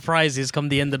minute surprises come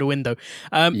the end of the window.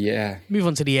 Move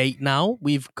on to the 8 now.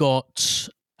 We've got.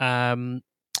 I'm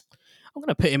going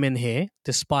to put him in here,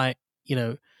 despite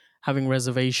having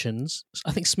reservations.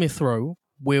 I think Smith Rowe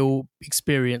will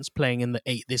experience playing in the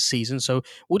 8 this season, so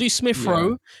we'll do Smith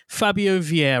Rowe, Fabio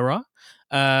Vieira,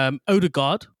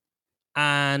 Odegaard,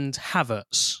 and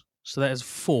Havertz. So that is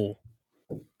 4.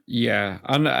 Yeah,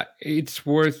 and it's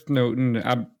worth noting,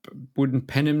 I wouldn't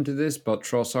pin him to this, but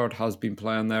Trossard has been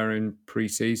playing there in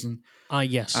pre-season.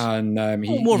 Yes. And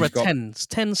more of a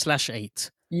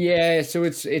 10/8. Yeah, so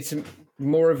it's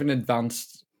more of an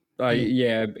advanced.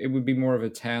 Yeah, it would be more of a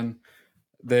 10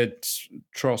 that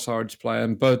Trossard's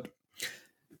playing. But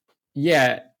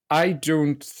yeah, I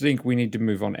don't think we need to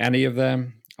move on any of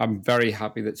them. I'm very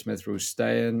happy that Smith Rowe's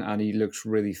staying and he looks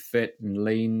really fit and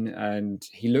lean and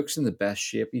he looks in the best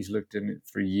shape he's looked in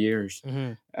for years.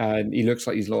 Mm-hmm. And he looks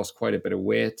like he's lost quite a bit of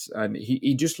weight and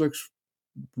he just looks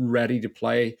ready to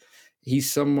play.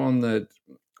 He's someone that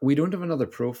we don't have another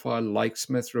profile like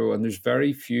Smith Rowe, and there's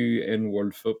very few in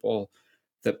world football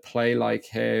that play like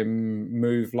him,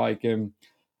 move like him.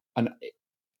 And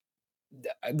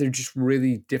they're just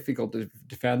really difficult to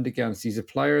defend against. He's a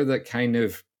player that kind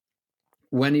of,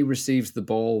 when he receives the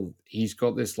ball, he's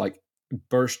got this like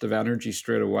burst of energy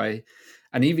straight away.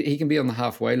 And he can be on the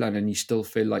halfway line and you still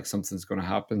feel like something's going to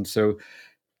happen. So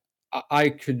I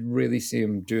could really see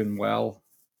him doing well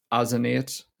as an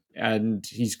 8, and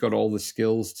he's got all the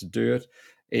skills to do it.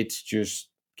 It's just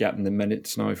getting the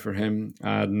minutes now for him.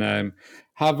 And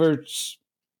Havertz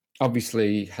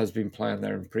obviously has been playing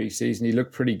there in pre-season. He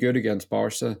looked pretty good against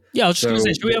Barca. Yeah, I was just going to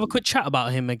say, should we have a quick chat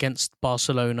about him against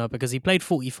Barcelona, because he played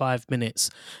 45 minutes,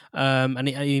 and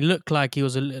he looked like he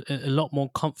was a lot more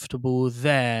comfortable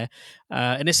there,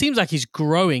 and it seems like he's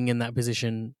growing in that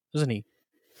position, doesn't he?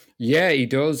 Yeah, he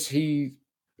does. He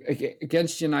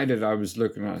against United, I was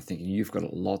looking at it thinking, you've got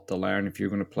a lot to learn if you're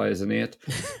going to play as an 8.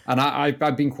 And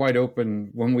I've been quite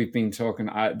open when we've been talking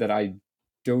that I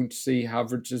don't see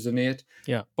Havertz as an 8.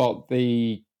 Yeah. But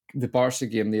the Barca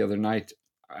game the other night,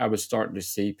 I was starting to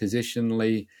see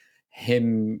positionally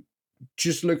him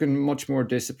just looking much more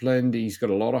disciplined. He's got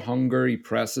a lot of hunger. He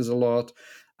presses a lot.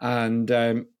 And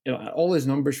all his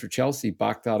numbers for Chelsea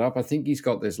back that up. I think he's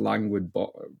got this languid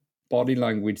body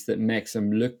language that makes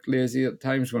him look lazy at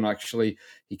times, when actually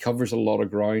he covers a lot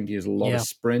of ground. He has a lot of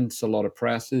sprints, a lot of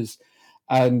presses.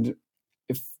 And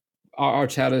if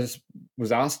Arteta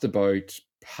was asked about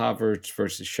Havertz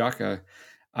versus Xhaka,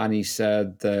 and he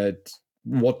said that,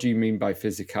 what do you mean by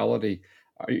physicality?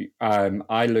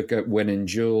 I look at winning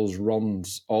duels,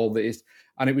 runs, all this.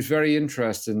 And it was very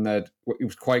interesting that it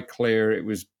was quite clear it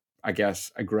was, I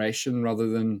guess, aggression rather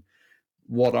than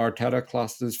what Arteta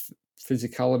classed as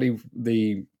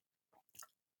physicality.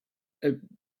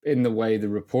 In the way the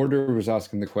reporter was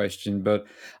asking the question. But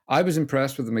I was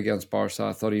impressed with him against Barca.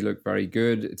 I thought he looked very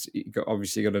good. He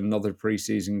obviously got another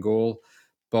preseason goal,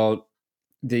 but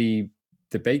the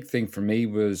big thing for me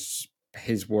was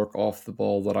his work off the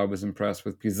ball that I was impressed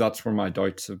with, because that's where my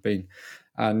doubts have been.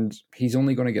 And he's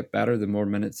only going to get better the more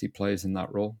minutes he plays in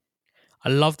that role. I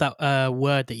love that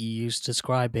word that you used to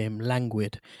describe him,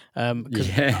 languid. Because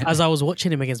as I was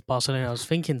watching him against Barcelona, I was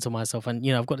thinking to myself, and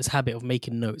I've got this habit of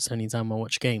making notes anytime I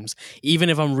watch games. Even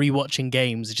if I'm rewatching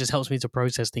games, it just helps me to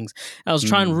process things. I was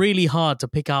trying really hard to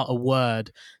pick out a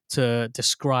word to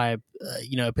describe,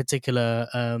 a particular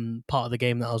part of the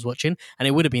game that I was watching, and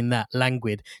it would have been that,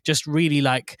 languid. Just really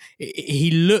like,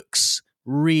 he looks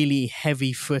really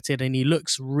heavy-footed and he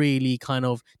looks really kind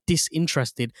of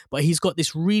disinterested, but he's got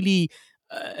this really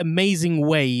amazing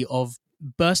way of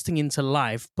bursting into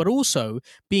life, but also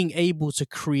being able to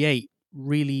create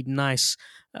really nice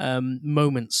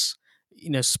moments,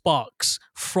 sparks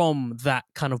from that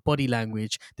kind of body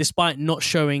language, despite not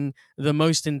showing the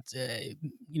most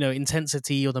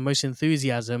intensity or the most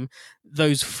enthusiasm.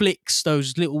 Those flicks,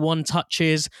 those little one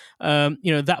touches,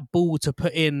 that ball to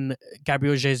put in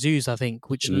Gabriel Jesus, I think,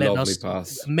 which led us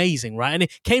pass. Amazing, right? And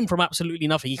it came from absolutely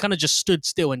nothing. He kind of just stood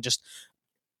still and just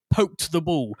poked the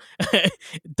ball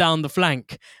down the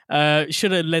flank.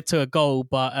 Should have led to a goal,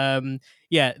 but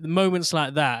the moments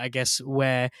like that, I guess,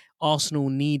 where Arsenal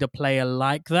need a player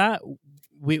like that.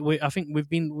 I think we've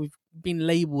been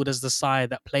labelled as the side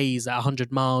that plays at 100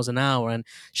 miles an hour, and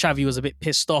Xavi was a bit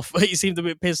pissed off. He seemed a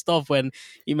bit pissed off when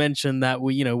he mentioned that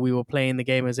we were playing the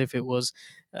game as if it was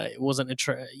it wasn't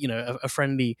a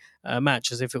friendly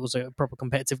match, as if it was a proper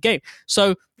competitive game.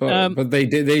 So, but they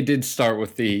did start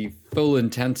with the full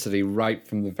intensity right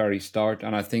from the very start,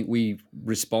 and I think we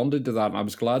responded to that. And I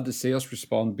was glad to see us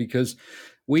respond, because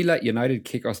we let United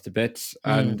kick us to bits,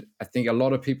 and I think a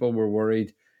lot of people were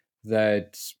worried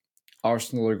that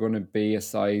Arsenal are going to be a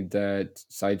side that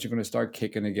sides are going to start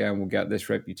kicking again. We'll get this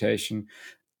reputation.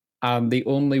 And the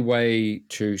only way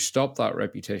to stop that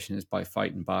reputation is by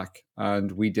fighting back.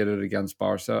 And we did it against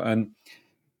Barca. And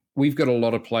we've got a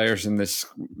lot of players in this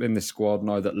squad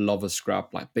now that love a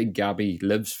scrap. Like Big Gabby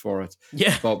lives for it.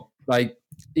 Yeah. But like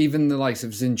even the likes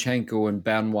of Zinchenko and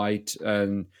Ben White,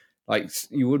 and like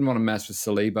you wouldn't want to mess with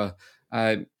Saliba,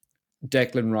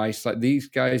 Declan Rice. Like these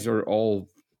guys are all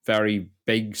very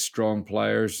big, strong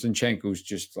players. Zinchenko's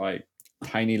just like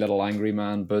tiny little angry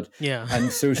man,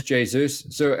 and so is Jesus.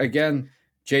 So again,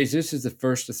 Jesus is the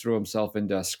first to throw himself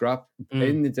into a scrap.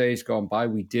 In the days gone by,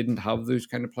 we didn't have those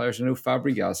kind of players. I know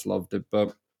Fabregas loved it,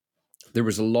 but there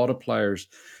was a lot of players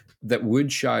that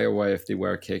would shy away if they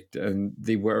were kicked, and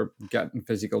they were getting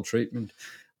physical treatment.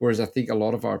 Whereas I think a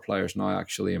lot of our players now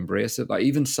actually embrace it. Like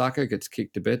even Saka gets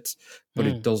kicked to bits, but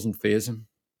it doesn't faze him.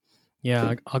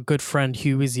 Yeah, our good friend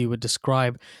Hugh Izzy would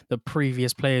describe the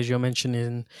previous players you're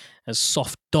mentioning as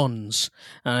soft dons,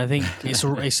 and I think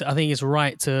it's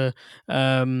right to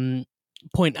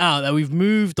point out that we've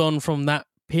moved on from that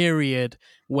period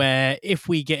where if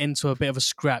we get into a bit of a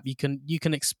scrap, you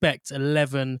can expect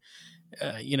 11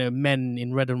 men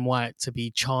in red and white to be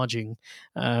charging,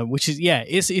 which is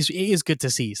it is good to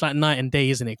see. It's like night and day,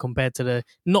 isn't it, compared to the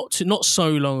not so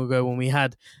long ago when we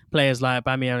had players like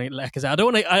Aubameyang and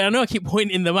Lacazette. I know I keep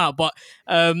pointing them out, but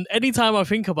anytime I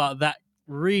think about that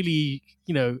really,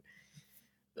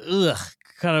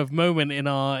 kind of moment in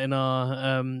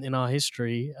our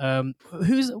history,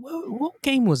 what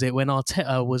game was it when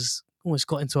Arteta was almost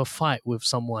got into a fight with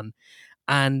someone?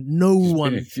 And no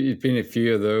one. It's been a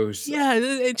few of those. Yeah,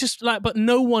 it just but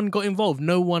no one got involved.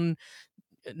 No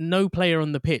player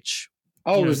on the pitch.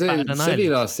 Oh, was it City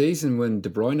last season when De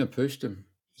Bruyne pushed him?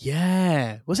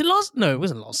 Yeah, was it last? No, it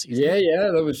wasn't last season. Yeah,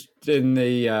 that was in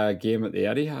the game at the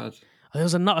Etihad. There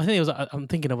was another. I think it was. I'm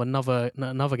thinking of another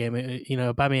game.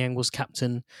 Aubameyang was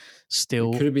captain still.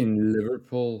 It could have been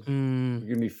Liverpool.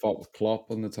 He fought with Klopp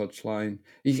on the touchline.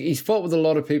 He's fought with a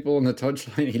lot of people on the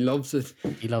touchline. He loves it.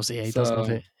 He loves it. Yeah, he does love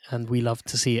it, and we love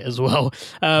to see it as well.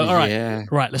 All right, yeah.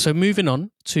 Right. So moving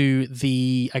on to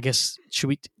the, I guess, should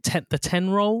we the 10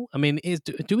 role? I mean,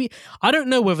 do we? I don't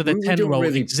know whether the 10 role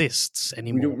exists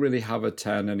anymore. We don't really have a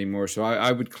 10 anymore, so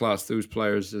I would class those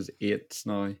players as 8s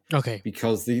now. Okay,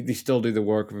 because they still do the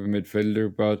work of a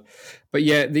midfielder, but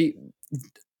yeah,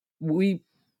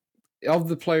 of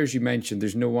the players you mentioned,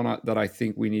 there's no one that I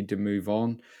think we need to move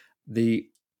on.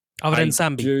 Other than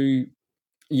Sambi.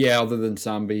 Other than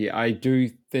Sambi, I do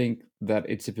think that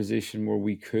it's a position where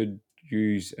we could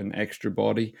use an extra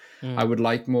body. I would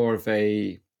like more of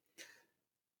a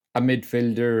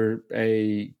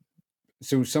midfielder,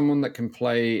 so someone that can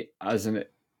play as an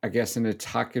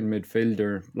attacking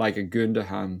midfielder, like a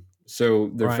Gundogan.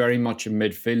 So they're very much a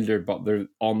midfielder, but they're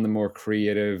on the more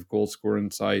creative goal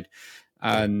scoring side,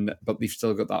 but they've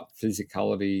still got that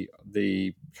physicality,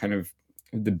 the kind of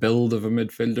the build of a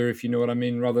midfielder, if you know what I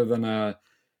mean, rather than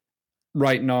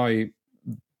right now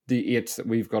the 8s that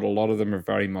we've got, a lot of them are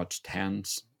very much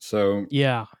 10s. So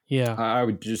yeah, I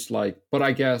would just but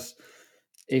I guess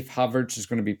if Havertz is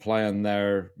going to be playing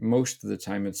there most of the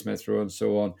time at Smith Rowe and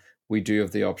so on, we do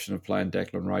have the option of playing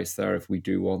Declan Rice there if we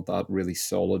do want that really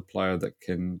solid player that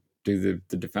can do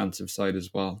the defensive side as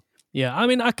well. Yeah, I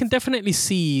mean, I can definitely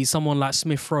see someone like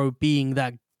Smith Rowe being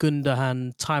that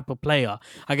Gundogan type of player.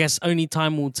 I guess only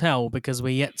time will tell because we're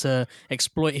yet to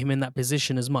exploit him in that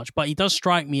position as much. But he does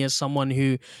strike me as someone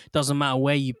who doesn't matter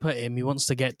where you put him, he wants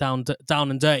to get down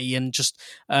and dirty and just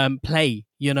play.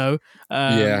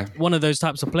 One of those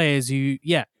types of players who,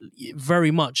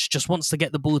 very much just wants to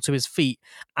get the ball to his feet.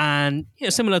 And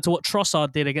similar to what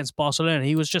Trossard did against Barcelona,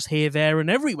 he was just here, there,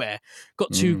 and everywhere.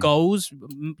 Got 2 goals,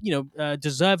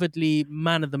 deservedly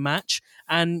man of the match.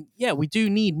 And we do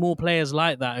need more players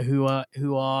like that who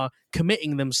are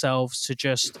committing themselves to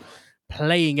just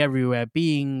playing everywhere,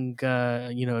 being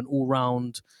an all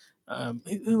round.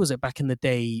 Who was it back in the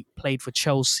day? Played for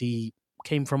Chelsea,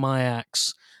 came from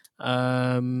Ajax.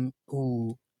 Ruud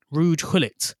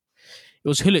Gullit. It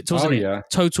was Gullit, wasn't it? Yeah.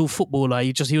 Total footballer.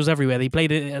 He was everywhere. He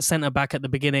played at centre back at the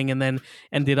beginning and then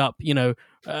ended up,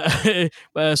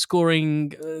 scoring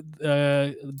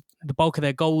the bulk of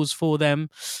their goals for them.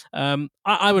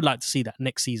 I would like to see that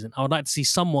next season. I would like to see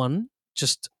someone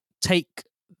just take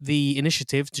the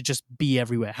initiative to just be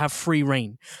everywhere, have free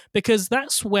reign, because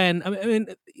that's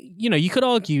when you could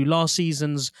argue last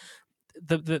season's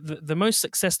the most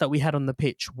success that we had on the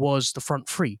pitch was the front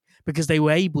three because they were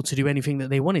able to do anything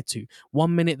that they wanted to.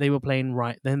 1 minute they were playing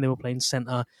right, then they were playing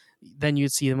center, then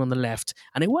you'd see them on the left,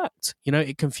 and it worked.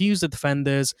 It confused the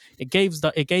defenders. It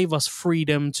gave us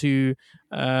freedom to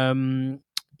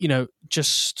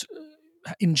just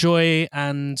enjoy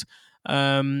and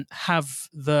have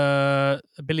the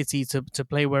ability to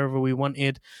play wherever we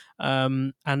wanted.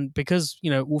 And because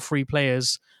all 3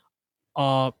 players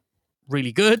are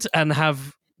really good and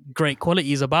have great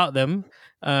qualities about them,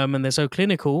 and they're so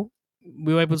clinical,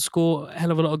 we were able to score a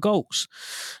hell of a lot of goals.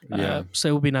 So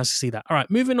it would be nice to see that. All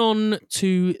right, moving on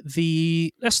to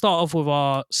let's start off with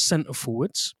our centre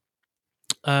forwards.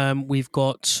 We've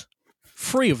got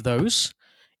 3 of those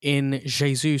in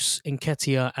Jesus,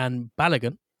 Nketiah and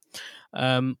Balogun.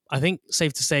 I think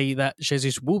safe to say that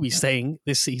Jesus will be staying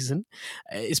this season.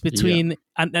 It's between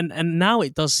and now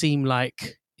it does seem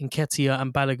like Nketiah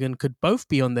and Balogun could both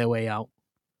be on their way out.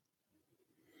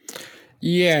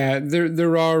 Yeah,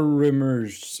 there are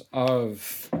rumours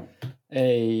of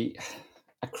a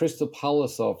Crystal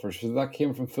Palace offer. So that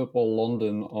came from Football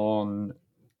London on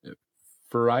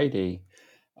Friday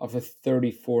of a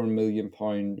 £34 million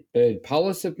bid.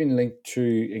 Palace have been linked to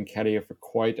Nketiah for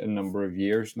quite a number of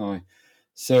years now.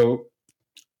 So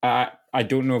I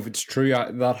don't know if it's true.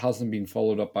 That hasn't been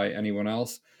followed up by anyone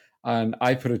else. And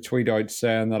I put a tweet out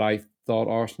saying that I thought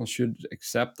Arsenal should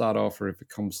accept that offer if it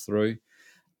comes through.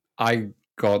 I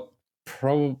got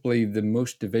probably the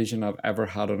most division I've ever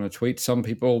had on a tweet. Some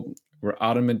people were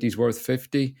adamant he's worth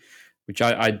 50, which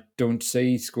I don't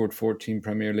see. He scored 14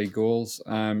 Premier League goals.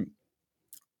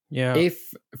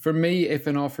 If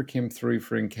an offer came through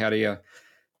for Nketiah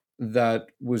that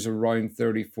was around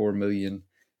 34 million,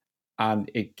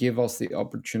 and it gave us the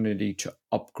opportunity to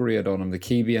upgrade on him, the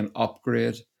key being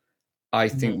upgrade, I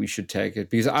think we should take it,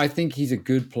 because I think he's a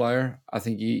good player. I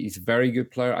think he's a very good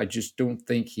player. I just don't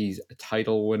think he's a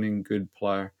title-winning good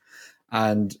player.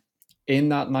 And in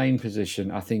that 9 position,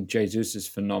 I think Jesus is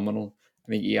phenomenal. I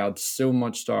think he adds so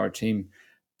much to our team.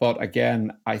 But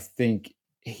again, I think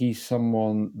he's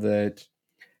someone that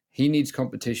he needs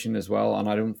competition as well, and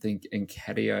I don't think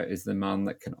Nketiah is the man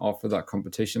that can offer that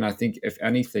competition. I think, if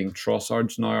anything,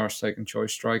 Trossard's now our second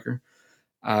choice striker,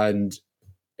 and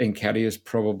Nketiah is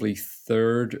probably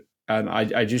third. And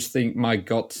I just think my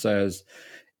gut says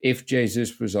if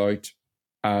Jesus was out,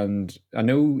 and I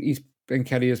know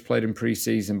Nketiah has played in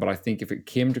pre-season, but I think if it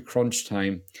came to crunch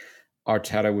time,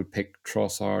 Arteta would pick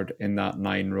Trossard in that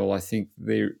 9 role. I think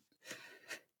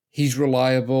he's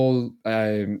reliable.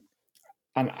 And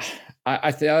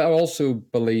I also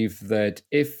believe that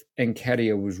if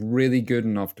Nketiah was really good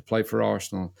enough to play for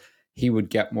Arsenal, he would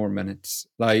get more minutes.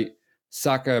 Like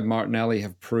Saka, Martinelli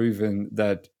have proven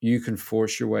that you can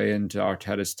force your way into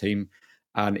Arteta's team.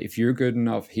 And if you're good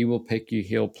enough, he will pick you,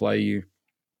 he'll play you.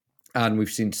 And we've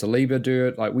seen Saliba do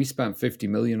it. Like, we spent 50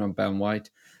 million on Ben White,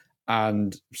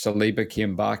 and Saliba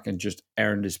came back and just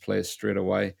earned his place straight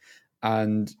away.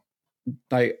 And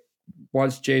like,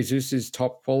 whilst Jesus is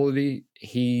top quality,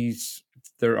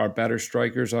 there are better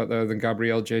strikers out there than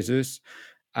Gabriel Jesus.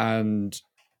 And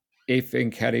if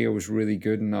Nketiah was really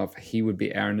good enough, he would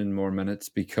be earning more minutes,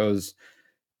 because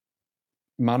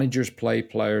managers play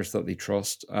players that they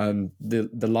trust. And the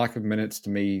lack of minutes to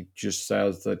me just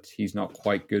says that he's not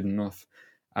quite good enough.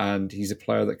 And he's a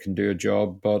player that can do a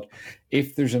job. But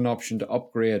if there's an option to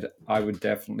upgrade, I would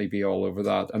definitely be all over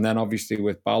that. And then obviously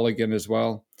with Balogun as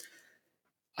well.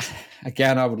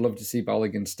 Again, I would love to see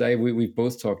Balogun stay. We've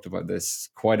both talked about this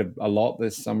quite a lot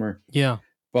this summer. Yeah.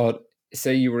 But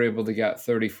say you were able to get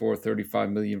 34, 35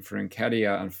 million for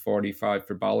Nketiah and 45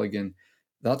 for Balogun,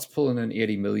 that's pulling in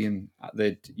 80 million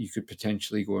that you could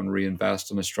potentially go and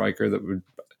reinvest in a striker that would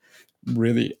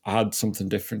really add something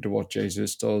different to what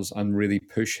Jesus does, and really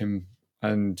push him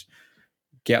and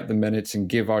get the minutes and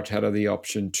give Arteta the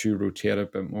option to rotate a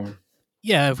bit more.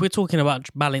 Yeah, if we're talking about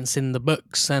balancing the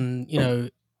books and,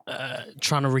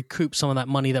 trying to recoup some of that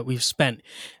money that we've spent,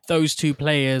 those 2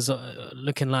 players are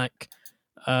looking like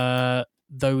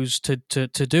those to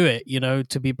do it,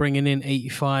 to be bringing in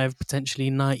 85, potentially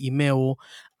 90 mil.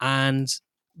 And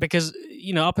because,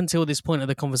 up until this point of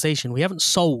the conversation, we haven't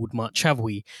sold much, have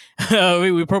we?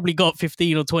 We probably got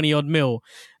 15 or 20 odd mil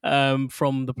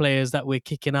from the players that we're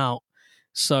kicking out.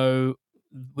 So,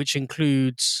 which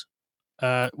includes,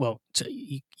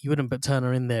 you wouldn't put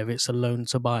Turner in there if it's a loan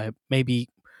to buy. Maybe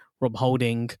Rob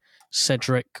Holding,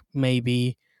 Cedric,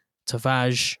 maybe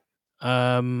Tavares,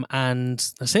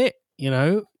 and that's it.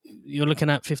 You're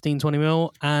looking at 15, 20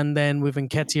 mil, and then with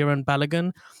Nketiah and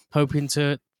Balogun hoping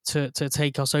to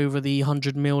take us over the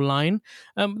 100 mil line.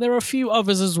 There are a few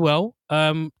others as well.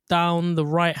 Down the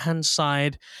right hand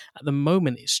side at the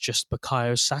moment, it's just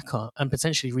Bukayo Saka and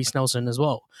potentially Reece Nelson as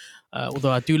well.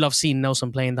 Although I do love seeing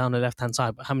Nelson playing down the left hand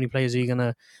side, but how many players are you going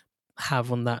to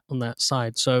have on that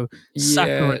side? So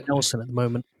Saka and Nelson at the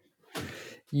moment.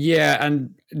 Yeah,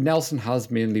 and Nelson has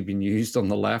mainly been used on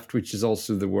the left, which is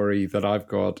also the worry that I've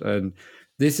got. And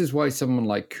this is why someone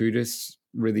like Kudus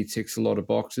really ticks a lot of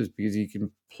boxes, because he can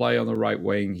play on the right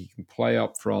wing, he can play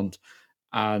up front,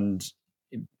 and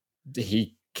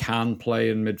he can play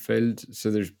in midfield.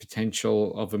 So there's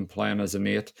potential of him playing as an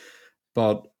 8.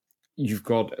 But you've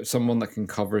got someone that can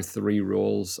cover 3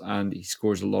 roles, and he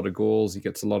scores a lot of goals, he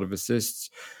gets a lot of assists.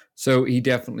 So he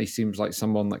definitely seems like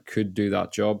someone that could do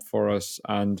that job for us.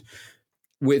 And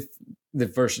with the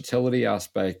versatility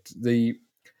aspect,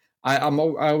 I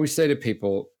always say to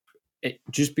people,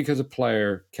 just because a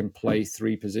player can play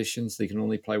 3 positions, they can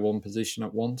only play 1 position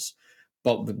at once.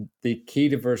 But the key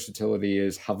to versatility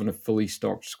is having a fully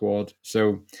stocked squad.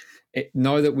 So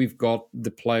now that we've got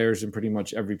the players in pretty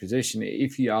much every position,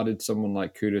 if you added someone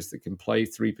like Kudus that can play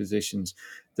 3 positions,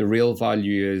 the real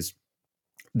value is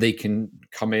they can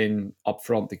come in up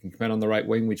front, they can come in on the right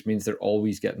wing, which means they're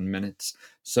always getting minutes.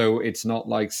 So it's not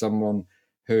like someone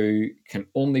who can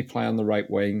only play on the right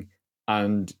wing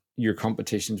and your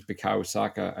competition's Bukayo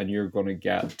Saka and you're going to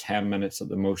get 10 minutes at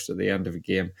the most at the end of a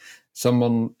game.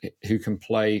 Someone who can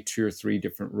play 2 or 3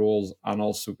 different roles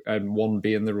and one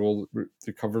being the role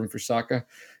they're covering for Saka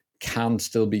can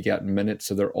still be getting minutes,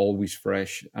 so they're always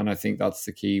fresh. And I think that's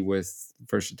the key with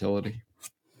versatility.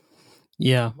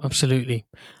 Yeah, absolutely.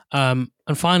 And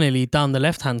finally, down the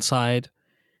left-hand side,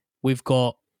 we've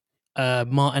got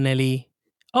Martinelli.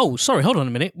 Oh, sorry, hold on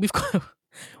a minute. We've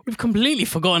completely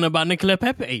forgotten about Nicola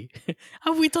Pepe.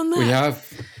 Have we done that? We have.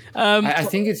 I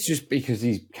think it's just because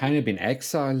he's kind of been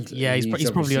exiled. Yeah,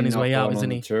 he's probably on his way out, isn't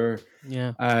he? Tour.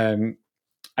 Yeah.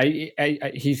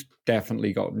 He's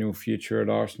definitely got no future at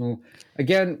Arsenal.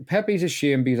 Again, Pepe's a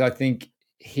shame because I think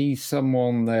he's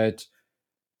someone that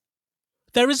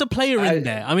there is a player in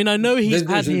there. I mean, I know he's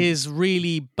had his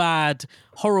really bad,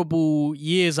 horrible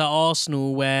years at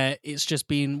Arsenal where it's just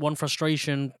been one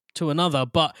frustration to another.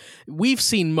 But we've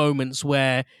seen moments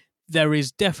where there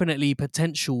is definitely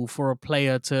potential for a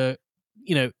player to,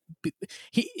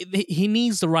 he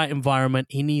needs the right environment.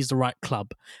 He needs the right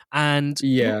club. And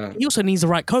he also needs the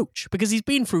right coach because he's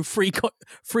been through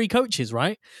three coaches,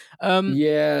 right?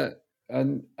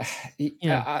 And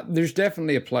there's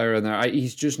definitely a player in there.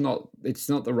 He's just not. It's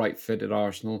not the right fit at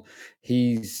Arsenal.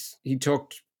 He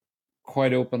talked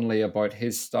quite openly about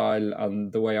his style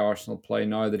and the way Arsenal play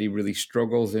now, that he really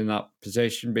struggles in that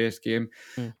possession-based game.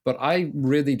 But I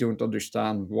really don't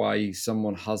understand why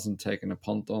someone hasn't taken a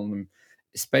punt on them,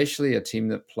 especially a team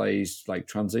that plays like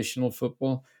transitional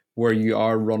football where you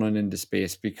are running into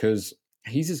space, because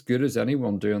he's as good as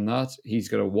anyone doing that. He's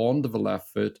got a wand of a left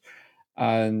foot,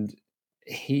 and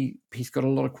he's got a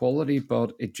lot of quality,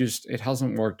 but it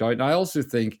hasn't worked out. And I also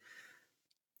think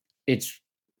it's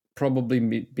probably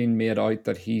been made out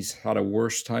that he's had a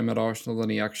worse time at Arsenal than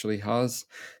he actually has.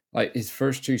 Like his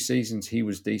first 2 seasons, he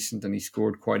was decent and he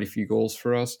scored quite a few goals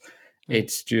for us.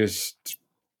 It's just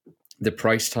the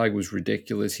price tag was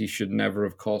ridiculous. He should never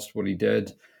have cost what he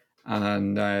did,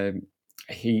 and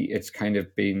it's kind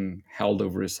of been held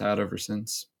over his head ever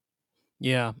since.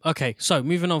 Yeah. Okay. So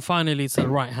moving on finally to the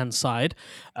right-hand side,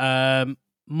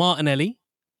 Martinelli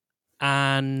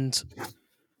and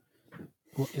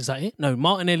what is that? It? No,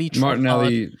 Martinelli,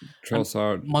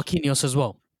 Trossard, Marquinhos as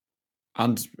well.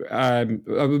 And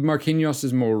Marquinhos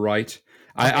is more right.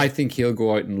 Okay. I think he'll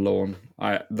go out and loan.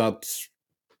 That's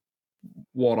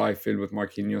what I feel with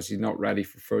Marquinhos. He's not ready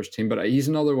for first team, but he's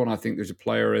another one. I think there's a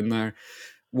player in there.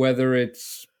 Whether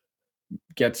it's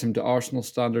gets him to Arsenal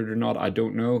standard or not, I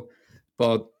don't know.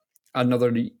 But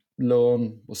another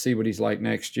loan, we'll see what he's like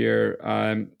next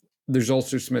year. There's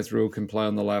also Smith Rowe can play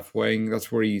on the left wing.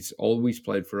 That's where he's always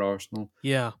played for Arsenal.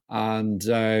 Yeah. And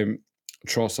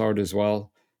Trossard as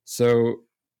well. So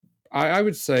I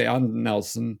would say, and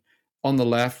Nelson, on the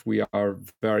left, we are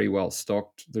very well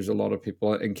stocked. There's a lot of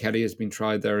people, and Ketty has been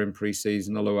tried there in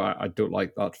pre-season, although I don't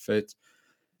like that fit.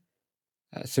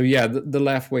 So yeah, the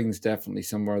left wing's definitely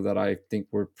somewhere that I think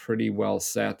we're pretty well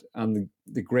set. And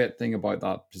the great thing about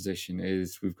that position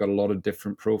is we've got a lot of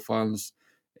different profiles.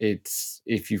 It's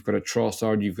if you've got a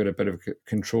Trossard, you've got a bit of a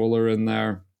controller in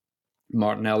there.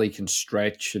 Martinelli can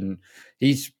stretch, and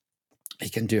he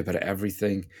can do a bit of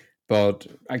everything. But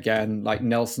again, like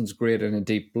Nelson's great in a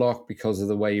deep block because of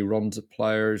the way he runs at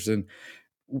players, and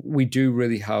we do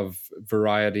really have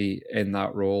variety in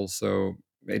that role. So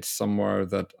it's somewhere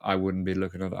that I wouldn't be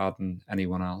looking at adding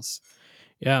anyone else.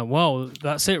 Yeah, well,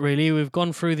 that's it really. We've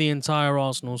gone through the entire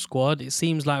Arsenal squad. It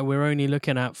seems like we're only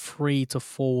looking at 3 to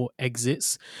 4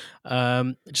 exits.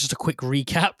 Just a quick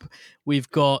recap. We've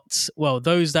got,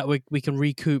 those that we can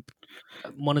recoup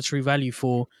monetary value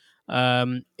for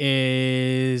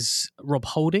is Rob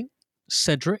Holding,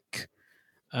 Cedric.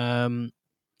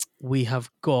 We have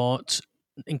got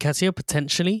Nketiah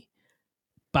potentially,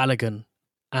 Balogun,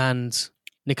 and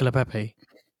Nicola Pepe,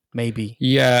 maybe.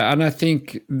 Yeah, and I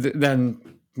think then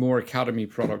more academy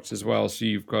products as well. So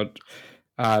you've got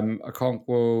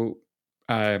Okonkwo,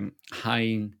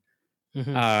 Hine,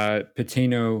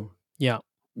 Patino,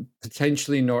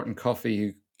 potentially Norton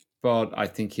Coffey, but I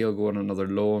think he'll go on another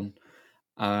loan.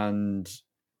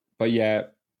 But yeah,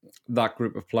 that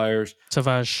group of players,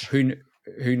 Tavares,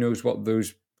 who knows what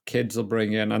those kids will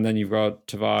bring in, and then you've got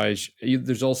Tavares.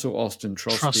 There's also Austin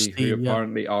Trusty, who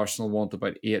apparently Arsenal want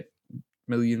about 8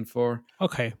 million for.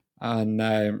 Okay,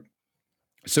 and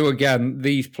so again,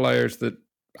 these players that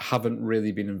haven't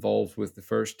really been involved with the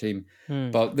first team,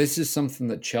 but this is something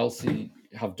that Chelsea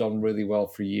have done really well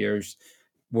for years,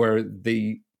 where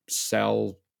they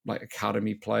sell like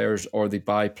academy players, or they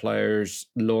buy players,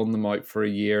 loan them out for a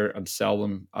year and sell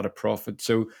them at a profit.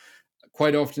 So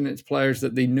quite often it's players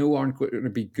that they know aren't going to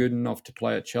be good enough to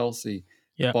play at Chelsea,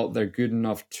 but they're good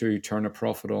enough to turn a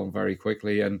profit on very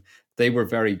quickly. And they were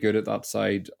very good at that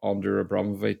side under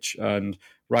Abramovich. And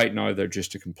right now they're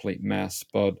just a complete mess.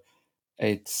 But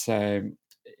it's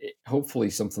hopefully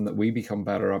something that we become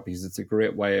better at, because it's a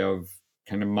great way of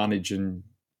kind of managing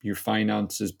your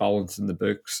finances, balancing the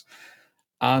books,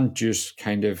 and just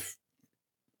kind of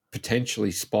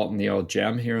potentially spotting the odd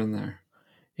gem here and there.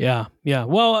 Yeah.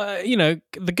 Well,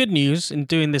 the good news in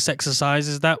doing this exercise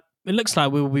is that it looks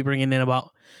like we will be bringing in about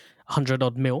 100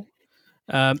 odd mil.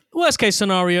 Worst case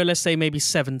scenario, let's say maybe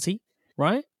 70,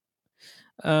 right?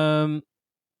 Who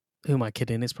am I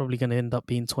kidding? It's probably going to end up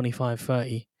being 25,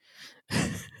 30.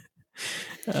 With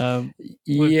the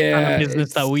kind of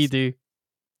business that we do.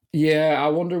 Yeah, I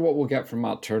wonder what we'll get from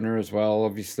Matt Turner as well.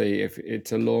 Obviously, if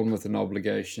it's a loan with an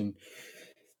obligation,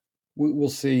 we'll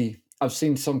see. I've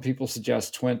seen some people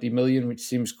suggest 20 million, which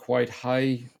seems quite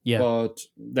high. Yeah. But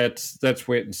let's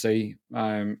wait and see.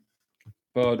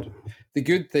 But the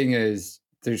good thing is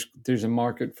there's a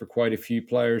market for quite a few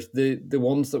players. The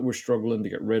ones that we're struggling to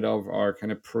get rid of are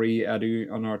kind of pre-Edu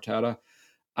and Arteta,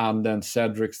 and then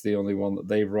Cedric's the only one that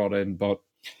they've brought in. But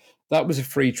that was a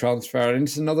free transfer, and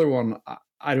it's another one.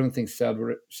 I don't think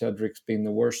Cedric's been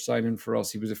the worst signing for us.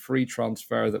 He was a free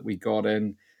transfer that we got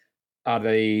in at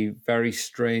a very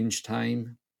strange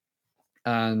time,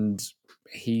 and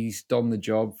he's done the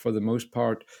job for the most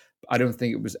part. I don't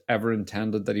think it was ever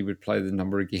intended that he would play the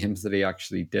number of games that he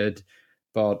actually did,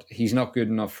 but he's not good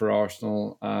enough for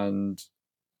Arsenal, and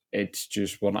it's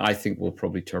just one I think will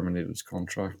probably terminate his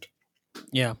contract.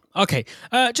 Yeah. Okay.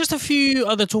 Just a few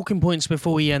other talking points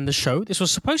before we end the show. This was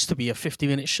supposed to be a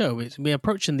 50-minute show. We're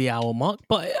approaching the hour mark,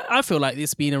 but I feel like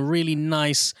it's been a really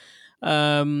nice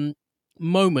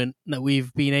moment that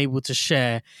we've been able to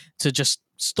share, to just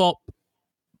stop,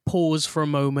 pause for a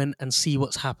moment and see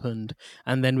what's happened,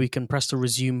 and then we can press the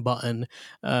resume button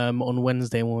on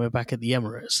Wednesday when we're back at the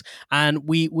Emirates. And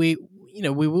we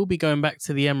will be going back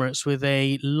to the Emirates with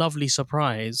a lovely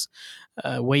surprise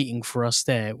waiting for us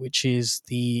there, which is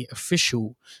the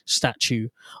official statue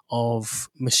of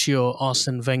Monsieur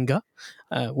Arsene Wenger.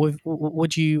 What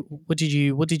did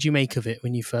you make of it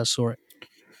when you first saw it?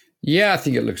 Yeah, I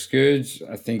think it looks good.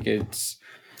 I think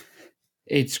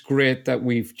it's great that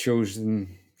we've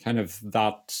chosen kind of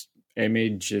that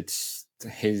image. It's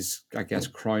his, I guess,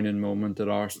 crowning moment at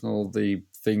Arsenal, the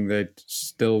thing that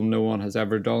still no one has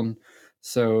ever done.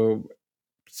 So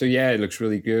yeah, it looks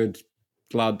really good.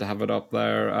 Glad to have it up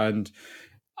there, and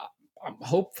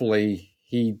hopefully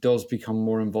he does become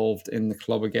more involved in the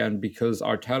club again, because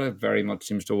Arteta very much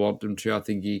seems to want him to. I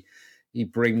think he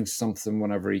brings something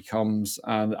whenever he comes,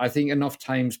 and I think enough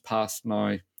time's passed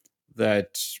now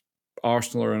that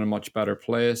Arsenal are in a much better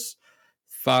place.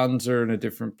 Fans are in a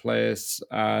different place,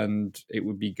 and it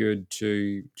would be good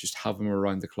to just have him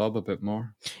around the club a bit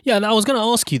more. Yeah, and I was going to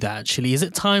ask you that actually. Is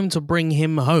it time to bring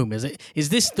him home? Is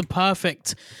this the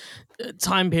perfect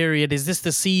time period? Is this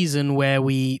the season where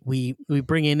we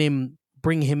bring him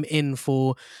in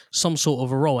for some sort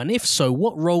of a role? And if so,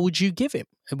 what role would you give him?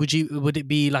 Would it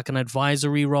be like an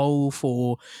advisory role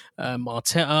for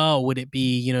Arteta, or would it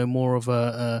be more of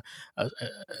a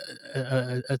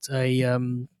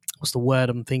what's the word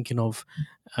I'm thinking of?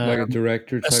 Like a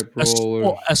director type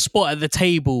role, a spot at the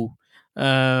table.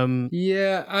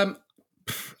 Yeah,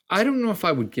 I don't know if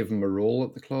I would give him a role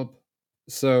at the club.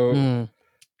 So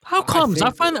how comes? I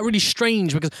find that really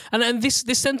strange, because and this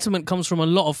sentiment comes from a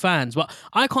lot of fans, but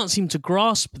I can't seem to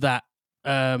grasp that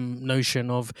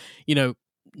notion of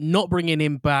not bringing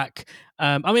him back.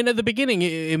 I mean, at the beginning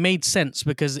it made sense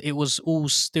because it was all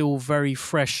still very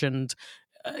fresh, and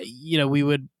we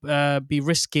would be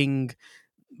risking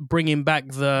bringing back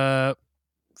the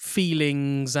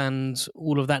feelings and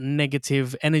all of that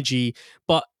negative energy,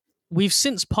 but we've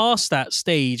since passed that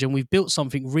stage and we've built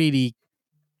something really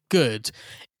good.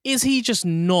 Is he just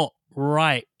not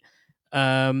right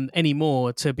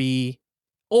anymore to be,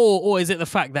 or is it the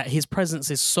fact that his presence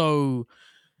is so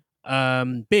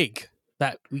big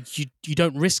that you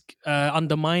don't risk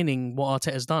undermining what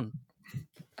Arteta's done?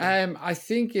 I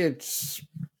think it's.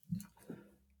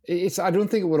 I don't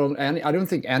think it would. I don't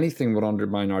think anything would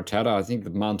undermine Arteta. I think the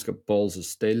man's got balls of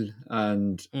steel,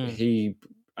 and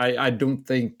I don't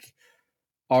think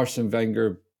Arsene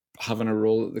Wenger having a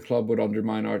role at the club would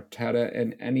undermine Arteta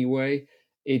in any way.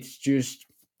 It's just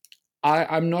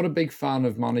I'm not a big fan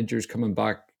of managers coming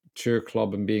back to a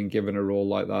club and being given a role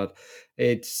like that.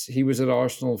 He was at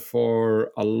Arsenal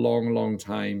for a long, long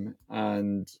time,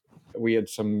 and we had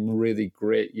some really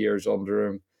great years under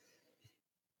him.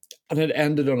 And it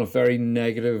ended on a very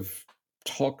negative,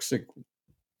 toxic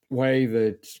way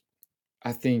that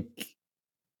I think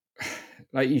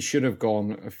like he should have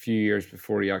gone a few years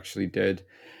before he actually did.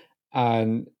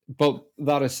 But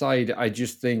that aside, I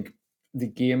just think the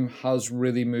game has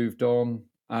really moved on,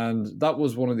 and that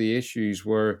was one of the issues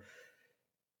where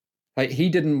like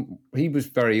he was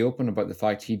very open about the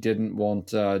fact he didn't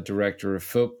want a director of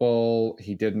football.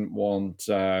 He didn't want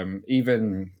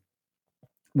even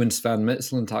when Sven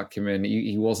Mislintat came in,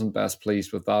 he wasn't best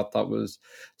pleased with that. That was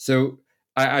so.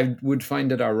 I would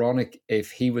find it ironic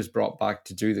if he was brought back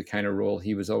to do the kind of role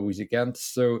he was always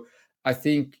against. So I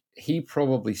think he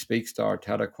probably speaks to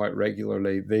Arteta quite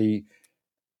regularly.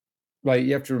 Like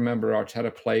you have to remember,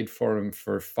 Arteta played for him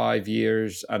for 5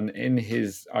 years, and in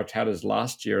his Arteta's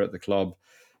last year at the club,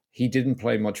 he didn't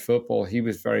play much football. He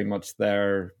was very much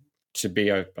there to be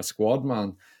a squad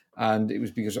man, and it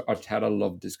was because Arteta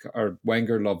loved or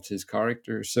Wenger loved his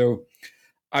character. So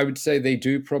I would say they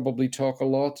do probably talk a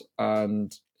lot,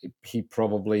 and he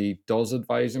probably does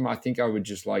advise him. I think I would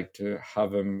just like to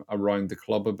have him around the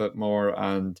club a bit more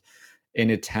and in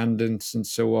attendance and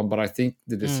so on. But I think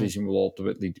the decision will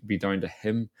ultimately be down to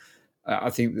him. I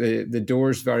think the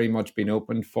door's very much been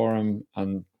opened for him,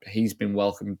 and he's been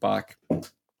welcomed back.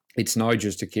 It's now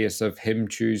just a case of him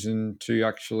choosing to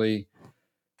actually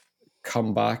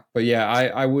come back. But yeah,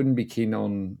 I wouldn't be keen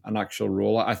on an actual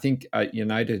role. I think at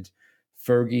United,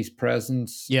 Fergie's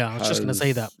presence. Yeah, I was just going to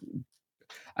say that.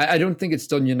 I don't think it's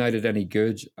done United any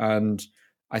good. And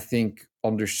I think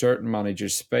under certain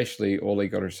managers, especially Ole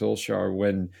Gunnar Solskjaer,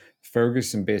 when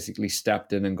Ferguson basically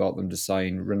stepped in and got them to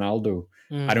sign Ronaldo,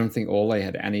 I don't think Ole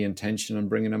had any intention on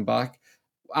bringing him back.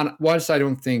 And whilst I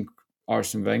don't think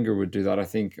Arsene Wenger would do that, I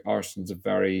think Arsene's a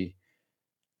very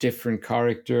different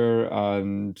character.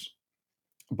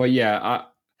 But yeah,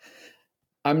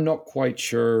 I'm not quite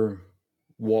sure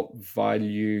what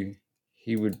value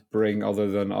he would bring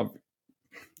other than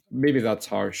maybe that's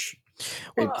harsh.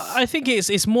 Well, I think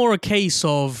it's more a case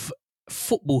of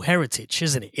football heritage,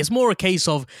 isn't it? It's more a case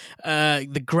of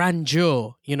the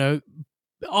grandeur,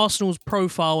 Arsenal's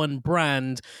profile and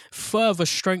brand further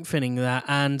strengthening that.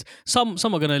 And some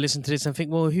are going to listen to this and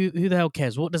think, well, who the hell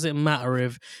cares? What does it matter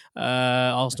if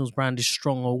Arsenal's brand is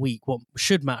strong or weak? What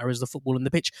should matter is the football and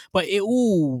the pitch. But it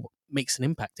all makes an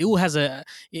impact. It all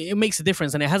it makes a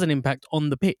difference, and it has an impact on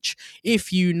the pitch. If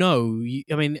the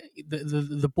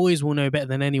boys will know better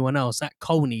than anyone else that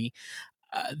Colney,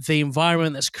 the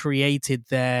environment that's created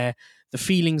there, the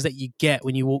feelings that you get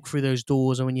when you walk through those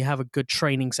doors and when you have a good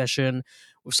training session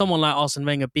with someone like Arsene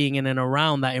Wenger being in and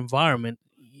around that environment,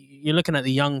 you're looking at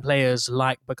the young players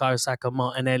like Bukayo Saka,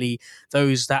 Martinelli,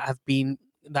 those that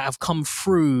have come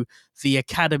through the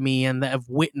academy and that have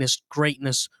witnessed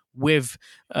greatness with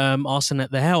Arsene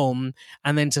at the helm,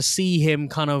 and then to see him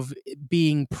kind of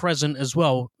being present as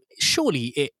well.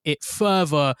 Surely it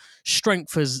further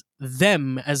strengthens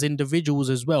them as individuals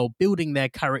as well, building their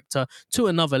character to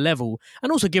another level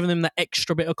and also giving them that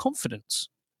extra bit of confidence.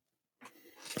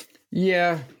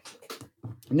 Yeah.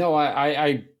 No,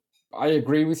 I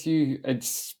agree with you.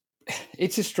 It's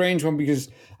a strange one because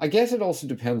I guess it also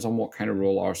depends on what kind of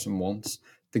role Arsene wants.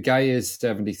 The guy is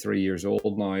 73 years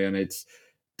old now, and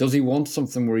does he want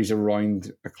something where he's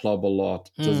around a club a lot?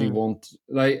 Does he want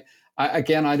I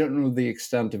don't know the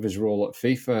extent of his role at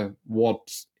FIFA, what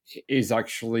is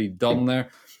actually done there.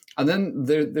 And then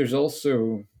there's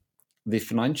also the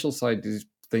financial side to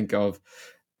think of.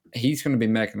 He's going to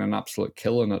be making an absolute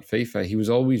killing at FIFA. He was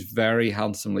always very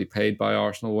handsomely paid by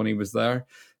Arsenal when he was there.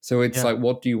 So it's like,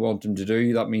 what do you want him to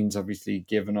do? That means obviously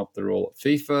giving up the role at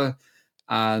FIFA.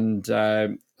 And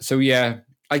so, yeah,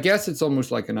 I guess it's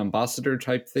almost like an ambassador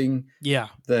type thing. Yeah.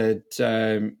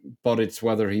 But it's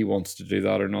whether he wants to do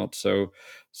that or not. So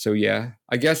yeah,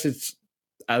 I guess it's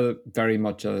very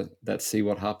much a let's see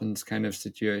what happens kind of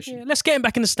situation. Yeah, let's get him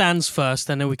back in the stands first,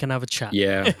 and then we can have a chat.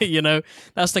 Yeah.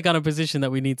 That's the kind of position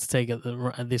that we need to take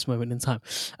at this moment in time.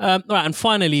 All right, and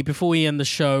finally, before we end the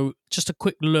show, just a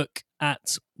quick look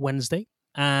at Wednesday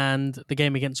and the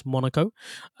game against Monaco.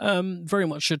 Very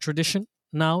much a tradition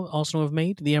now Arsenal have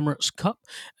made, the Emirates Cup.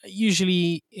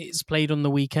 Usually it's played on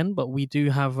the weekend, but we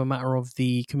do have a matter of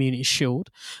the Community Shield.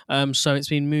 So it's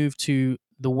been moved to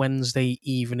the Wednesday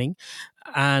evening.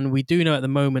 And we do know at the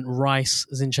moment Rice,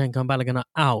 Zinchenko and Balogun are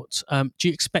out. Do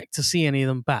you expect to see any of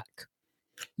them back?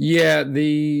 Yeah,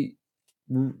 the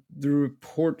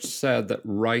report said that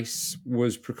Rice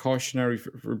was precautionary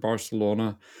for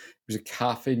Barcelona. It was a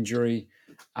calf injury,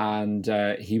 and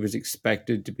he was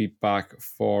expected to be back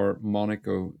for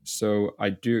Monaco. So I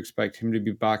do expect him to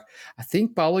be back. I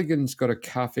think Balogun's got a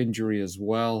calf injury as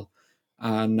well,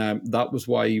 and that was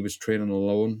why he was training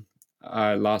alone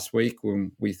last week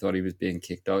when we thought he was being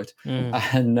kicked out.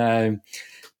 And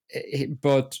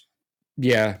but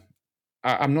yeah,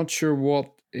 I'm not sure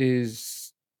what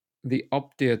is the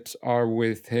updates are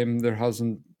with him. There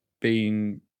hasn't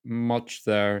been much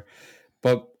there,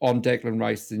 but on Declan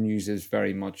Rice, the news is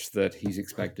very much that he's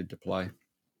expected to play.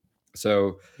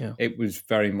 So Yeah. it was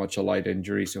very much a light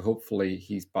injury. So hopefully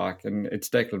he's back. And it's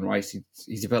Declan Rice.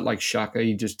 He's a bit like Xhaka.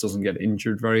 He just doesn't get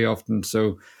injured very often.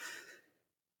 So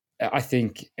I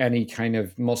think any kind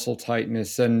of muscle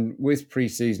tightness, and with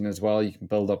preseason as well, you can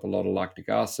build up a lot of lactic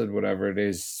acid, whatever it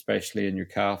is, especially in your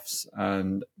calves,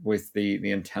 and with the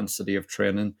intensity of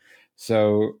training.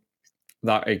 So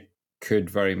that it could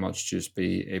very much just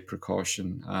be a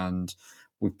precaution. And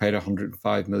we've paid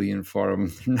 105 million for him.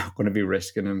 They're not going to be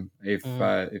risking him if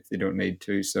they don't need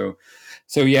to. So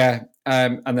yeah.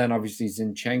 And then obviously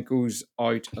Zinchenko's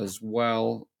out as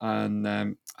well, and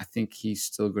I think he's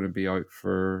still going to be out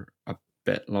for a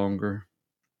bit longer.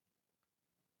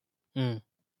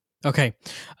 Okay,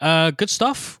 good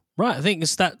stuff. Right, I think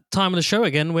it's that time of the show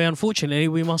again where unfortunately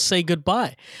we must say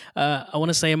goodbye. I want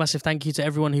to say a massive thank you to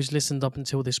everyone who's listened up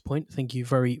until this point. Thank you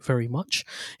very, very much.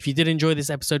 If you did enjoy this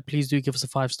episode, please do give us a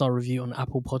 5-star review on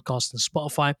Apple Podcasts and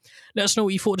Spotify. Let us know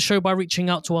what you thought of the show by reaching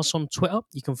out to us on Twitter.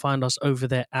 You can find us over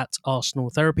there at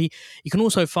Arsenal Therapy. You can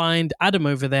also find Adam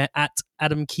over there at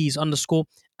AdamKeys_.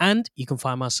 And you can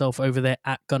find myself over there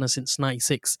at Gunner Since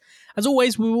 96. As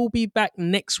always, we will be back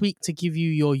next week to give you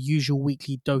your usual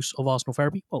weekly dose of Arsenal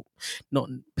therapy. Well, not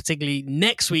particularly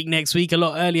next week, a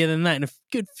lot earlier than that, in a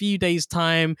good few days'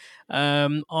 time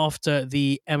after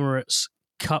the Emirates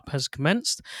Cup has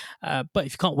commenced. But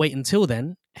if you can't wait until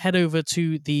then, head over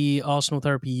to the Arsenal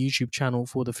Therapy YouTube channel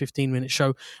for the 15-minute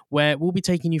show, where we'll be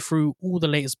taking you through all the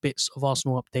latest bits of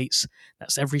Arsenal updates.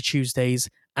 That's every Tuesdays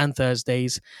and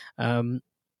Thursdays.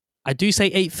 I do say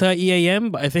 8:30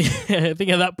 a.m., but I think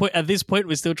at this point,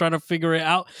 we're still trying to figure it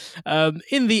out.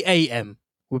 In the AM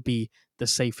would be the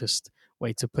safest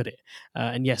way to put it.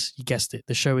 And yes, you guessed it.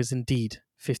 The show is indeed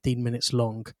 15 minutes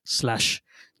long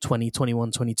 / 20,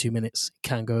 21, 22 minutes. It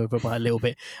can go over by a little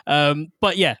bit.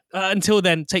 But yeah, until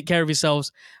then, take care of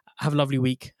yourselves. Have a lovely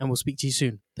week, and we'll speak to you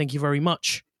soon. Thank you very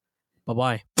much.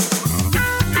 Bye-bye.